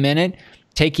for 1 minute,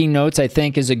 taking notes, I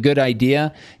think, is a good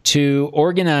idea to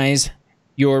organize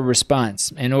your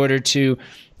response. In order to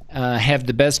have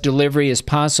the best delivery as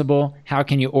possible, how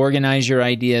can you organize your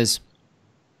ideas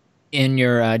in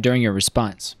your during your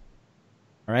response?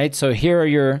 All right, so here are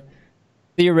your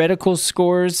theoretical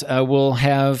scores. We'll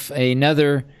have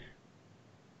another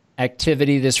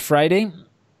activity this Friday.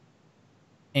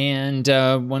 And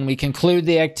when we conclude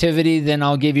the activity, then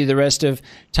I'll give you the rest of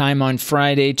time on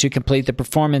Friday to complete the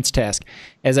performance task.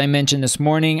 As I mentioned this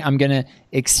morning, I'm going to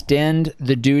extend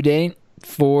the due date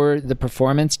for the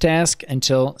performance task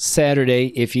until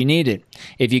Saturday if you need it.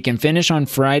 If you can finish on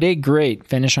Friday, great.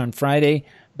 Finish on Friday.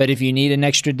 But if you need an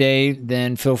extra day,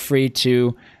 then feel free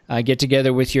to get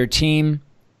together with your team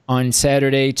on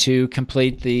Saturday to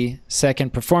complete the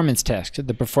second performance task,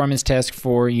 the performance task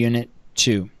for Unit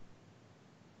 2.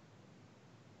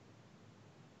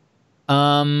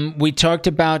 We talked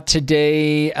about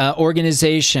today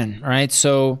organization, right?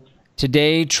 So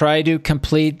today, try to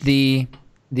complete the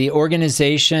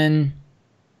organization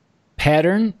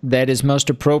pattern that is most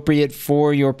appropriate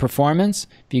for your performance.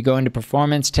 If you go into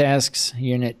performance tasks,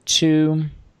 Unit 2,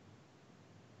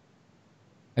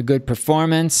 a good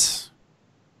performance.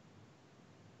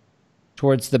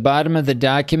 Towards the bottom of the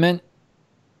document,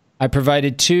 I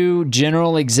provided 2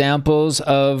 general examples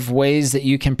of ways that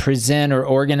you can present or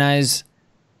organize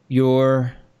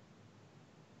your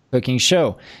cooking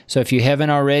show. So if you haven't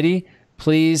already,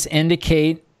 please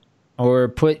indicate or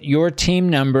put your team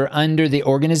number under the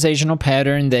organizational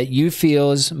pattern that you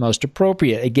feel is most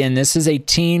appropriate. Again, this is a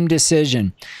team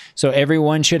decision. So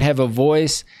everyone should have a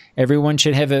voice, everyone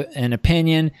should have an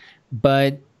opinion,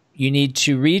 but you need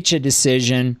to reach a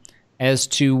decision as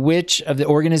to which of the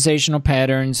organizational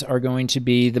patterns are going to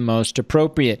be the most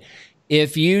appropriate.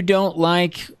 If you don't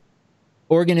like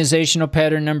organizational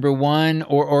pattern number 1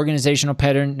 or organizational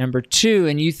pattern number 2,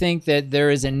 and you think that there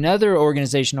is another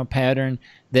organizational pattern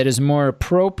that is more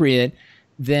appropriate,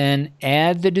 then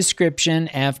add the description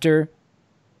after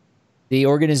the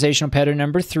organizational pattern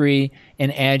number 3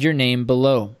 and add your name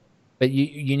below. But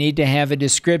you need to have a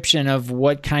description of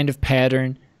what kind of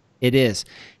pattern it is.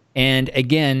 And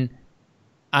again,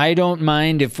 I don't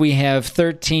mind if we have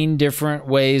 13 different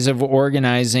ways of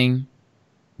organizing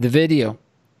the video.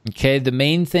 Okay, the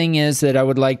main thing is that I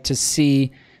would like to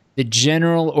see the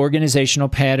general organizational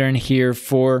pattern here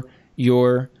for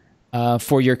your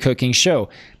cooking show.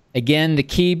 Again, the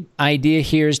key idea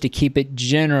here is to keep it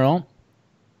general,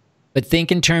 but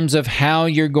think in terms of how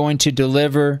you're going to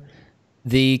deliver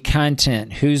the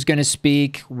content. Who's going to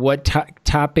speak? What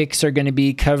topics are going to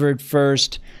be covered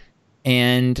first?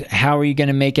 And how are you going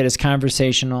to make it as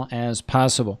conversational as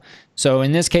possible? So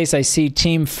in this case, I see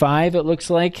team 5, it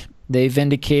looks like. They've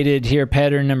indicated here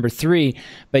pattern number 3,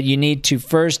 but you need to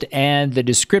first add the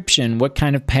description. What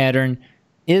kind of pattern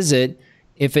is it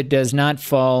if it does not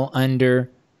fall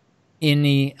under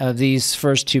any of these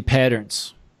first 2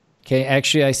 patterns? Okay,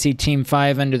 actually I see team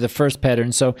 5 under the first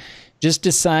pattern. So just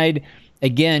decide,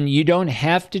 again, you don't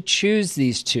have to choose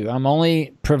these 2. I'm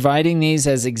only providing these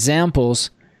as examples,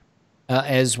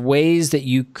 as ways that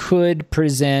you could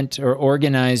present or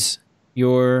organize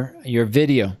your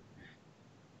video.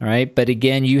 All right, but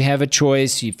again, you have a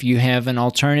choice if you have an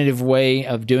alternative way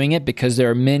of doing it, because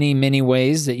there are many, many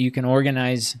ways that you can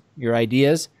organize your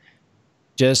ideas.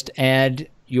 Just add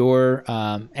your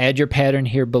pattern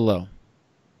here below.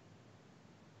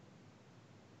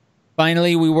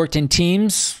 Finally, we worked in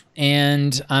teams,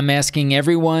 and I'm asking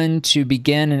everyone to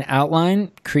begin an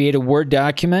outline, create a Word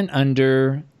document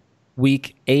under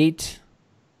week 8.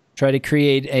 Try to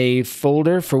create a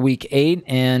folder for week 8,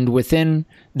 and within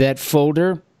that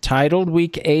folder titled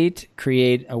week 8,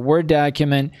 create a Word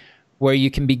document where you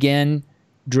can begin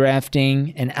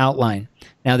drafting an outline.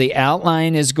 Now, the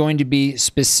outline is going to be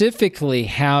specifically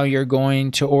how you're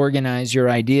going to organize your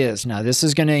ideas. Now, this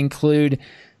is going to include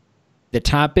the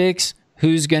topics,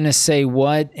 who's going to say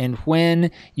what and when.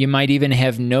 You might even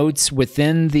have notes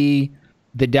within the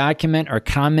document or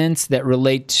comments that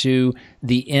relate to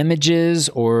the images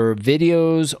or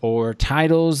videos or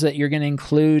titles that you're going to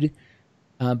include.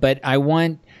 But I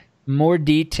want more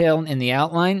detail in the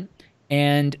outline,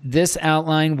 and this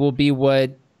outline will be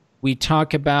what we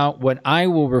talk about, what I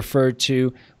will refer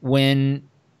to when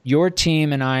your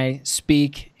team and I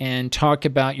speak and talk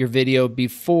about your video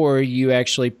before you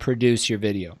actually produce your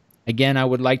video. Again, I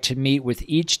would like to meet with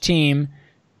each team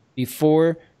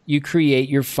before you create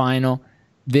your final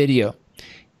video.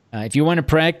 If you want to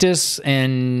practice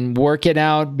and work it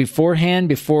out beforehand,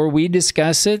 before we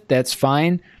discuss it, that's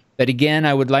fine. But again,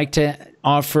 I would like to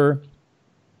offer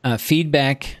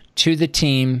feedback to the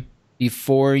team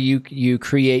before you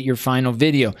create your final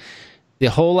video. The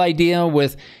whole idea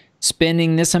with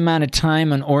spending this amount of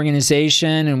time on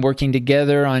organization and working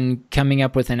together on coming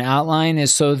up with an outline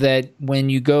is so that when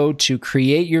you go to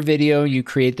create your video, you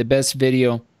create the best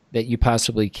video that you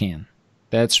possibly can.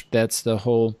 That's the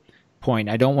whole point.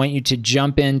 I don't want you to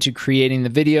jump into creating the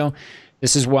video.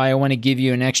 This is why I want to give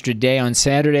you an extra day on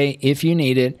Saturday, if you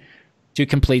need it, to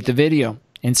complete the video.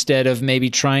 Instead of maybe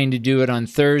trying to do it on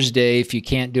Thursday, if you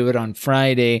can't do it on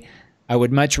Friday, I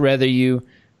would much rather you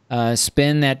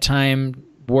spend that time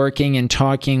working and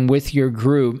talking with your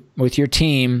group, with your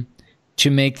team,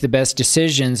 to make the best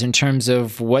decisions in terms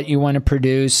of what you want to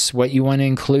produce, what you want to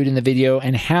include in the video,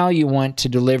 and how you want to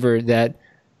deliver that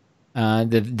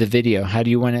the video. How do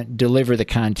you want to deliver the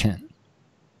content?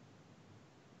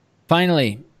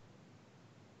 Finally,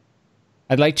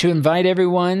 I'd like to invite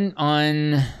everyone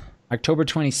on October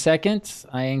 22nd.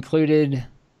 I included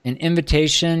an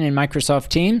invitation in Microsoft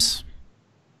Teams.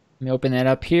 Let me open that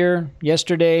up here.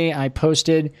 Yesterday, I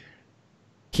posted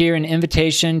here an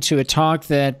invitation to a talk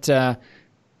that Dr.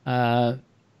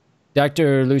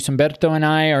 Luis Humberto and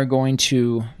I are going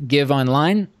to give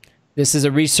online. This is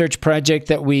a research project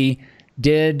that we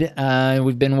did.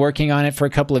 We've been working on it for a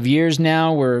couple of years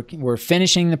now. We're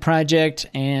finishing the project,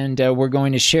 and we're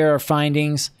going to share our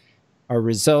findings, our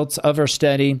results of our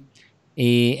study,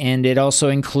 and it also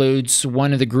includes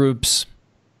one of the groups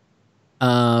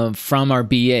from our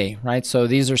BA, right? So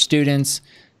these are students,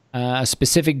 a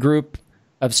specific group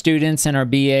of students in our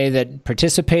BA that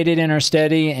participated in our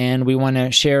study, and we want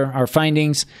to share our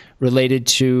findings related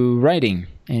to writing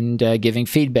and giving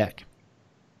feedback.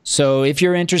 So if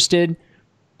you're interested,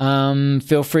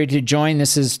 feel free to join.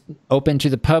 This is open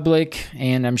to the public,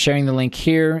 and I'm sharing the link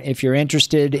here. If you're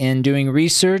interested in doing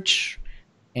research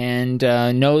and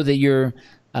know that you're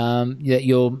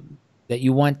that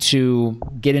you want to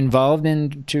get involved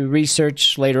into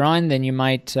research later on, then you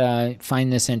might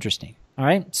find this interesting. All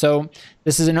right, so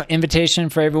this is an invitation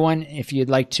for everyone if you'd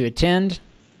like to attend.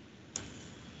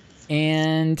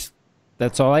 And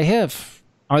that's all I have.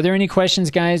 Are there any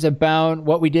questions, guys, about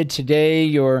what we did today,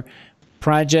 your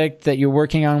project that you're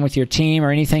working on with your team, or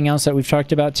anything else that we've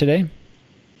talked about today?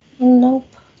 Nope.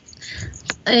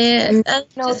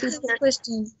 No, this is a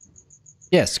question.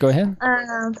 Yes, go ahead.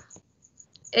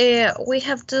 We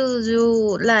have to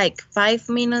do like 5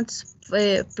 minutes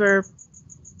per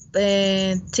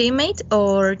teammate,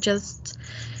 or just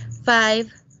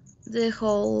 5 the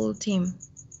whole team?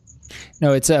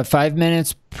 No, it's 5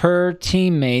 minutes per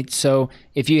teammate. So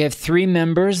if you have 3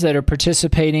 members that are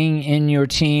participating in your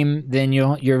team, then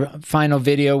your final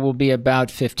video will be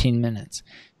about 15 minutes.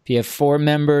 If you have 4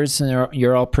 members and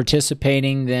you're all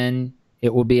participating, then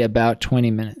it will be about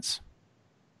 20 minutes.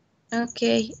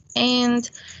 Okay, and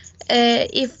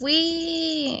if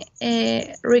we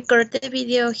record the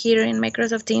video here in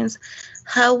Microsoft Teams,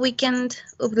 how we can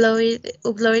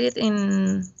upload it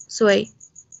in Sway?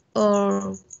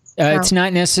 Or it's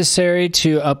not necessary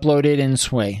to upload it in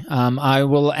Sway. I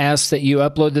will ask that you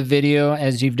upload the video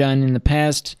as you've done in the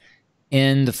past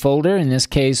in the folder, in this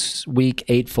case, week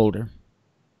 8 folder.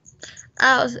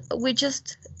 We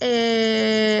just, we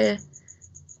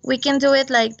can do it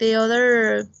like the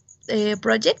other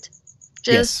project?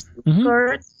 Just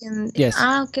record and yes.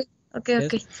 Okay.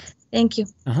 Yes. Thank you.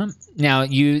 Now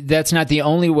that's not the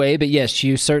only way, but yes,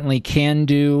 you certainly can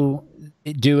do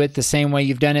it the same way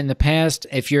you've done it in the past.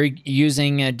 If you're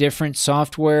using a different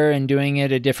software and doing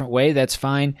it a different way, that's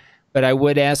fine. But I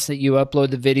would ask that you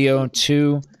upload the video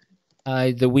to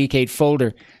the week 8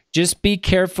 folder. Just be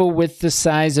careful with the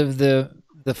size of the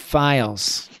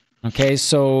files. Okay,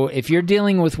 so if you're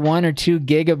dealing with 1 or 2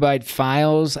 gigabyte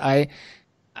files, I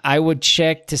would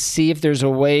check to see if there's a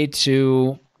way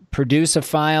to produce a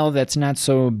file that's not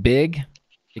so big,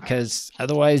 because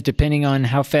otherwise, depending on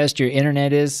how fast your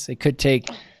internet is, it could take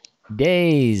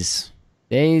days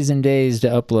and days to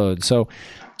upload. So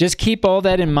just keep all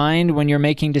that in mind when you're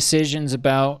making decisions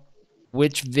about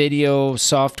which video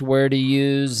software to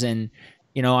use. And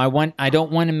I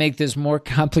don't want to make this more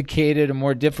complicated or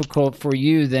more difficult for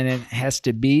you than it has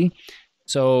to be.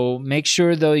 So make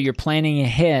sure, though, you're planning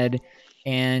ahead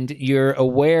and you're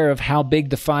aware of how big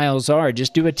the files are.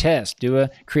 Just do a test.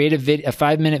 Create a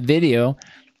 5-minute video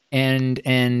and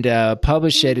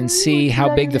publish it and see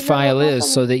how big the file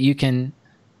is, so that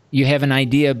you have an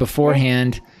idea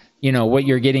beforehand, what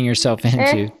you're getting yourself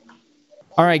into.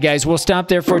 All right, guys, we'll stop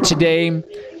there for today.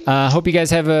 Hope you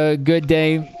guys have a good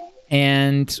day,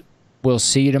 and we'll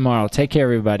see you tomorrow. Take care,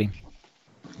 everybody.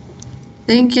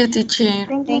 Thank you, teacher.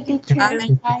 Thank you, teacher.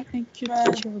 Bye. Thank you,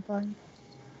 teacher. Bye.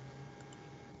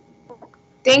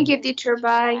 Thank you, teacher.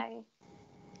 Bye.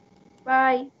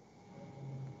 Bye.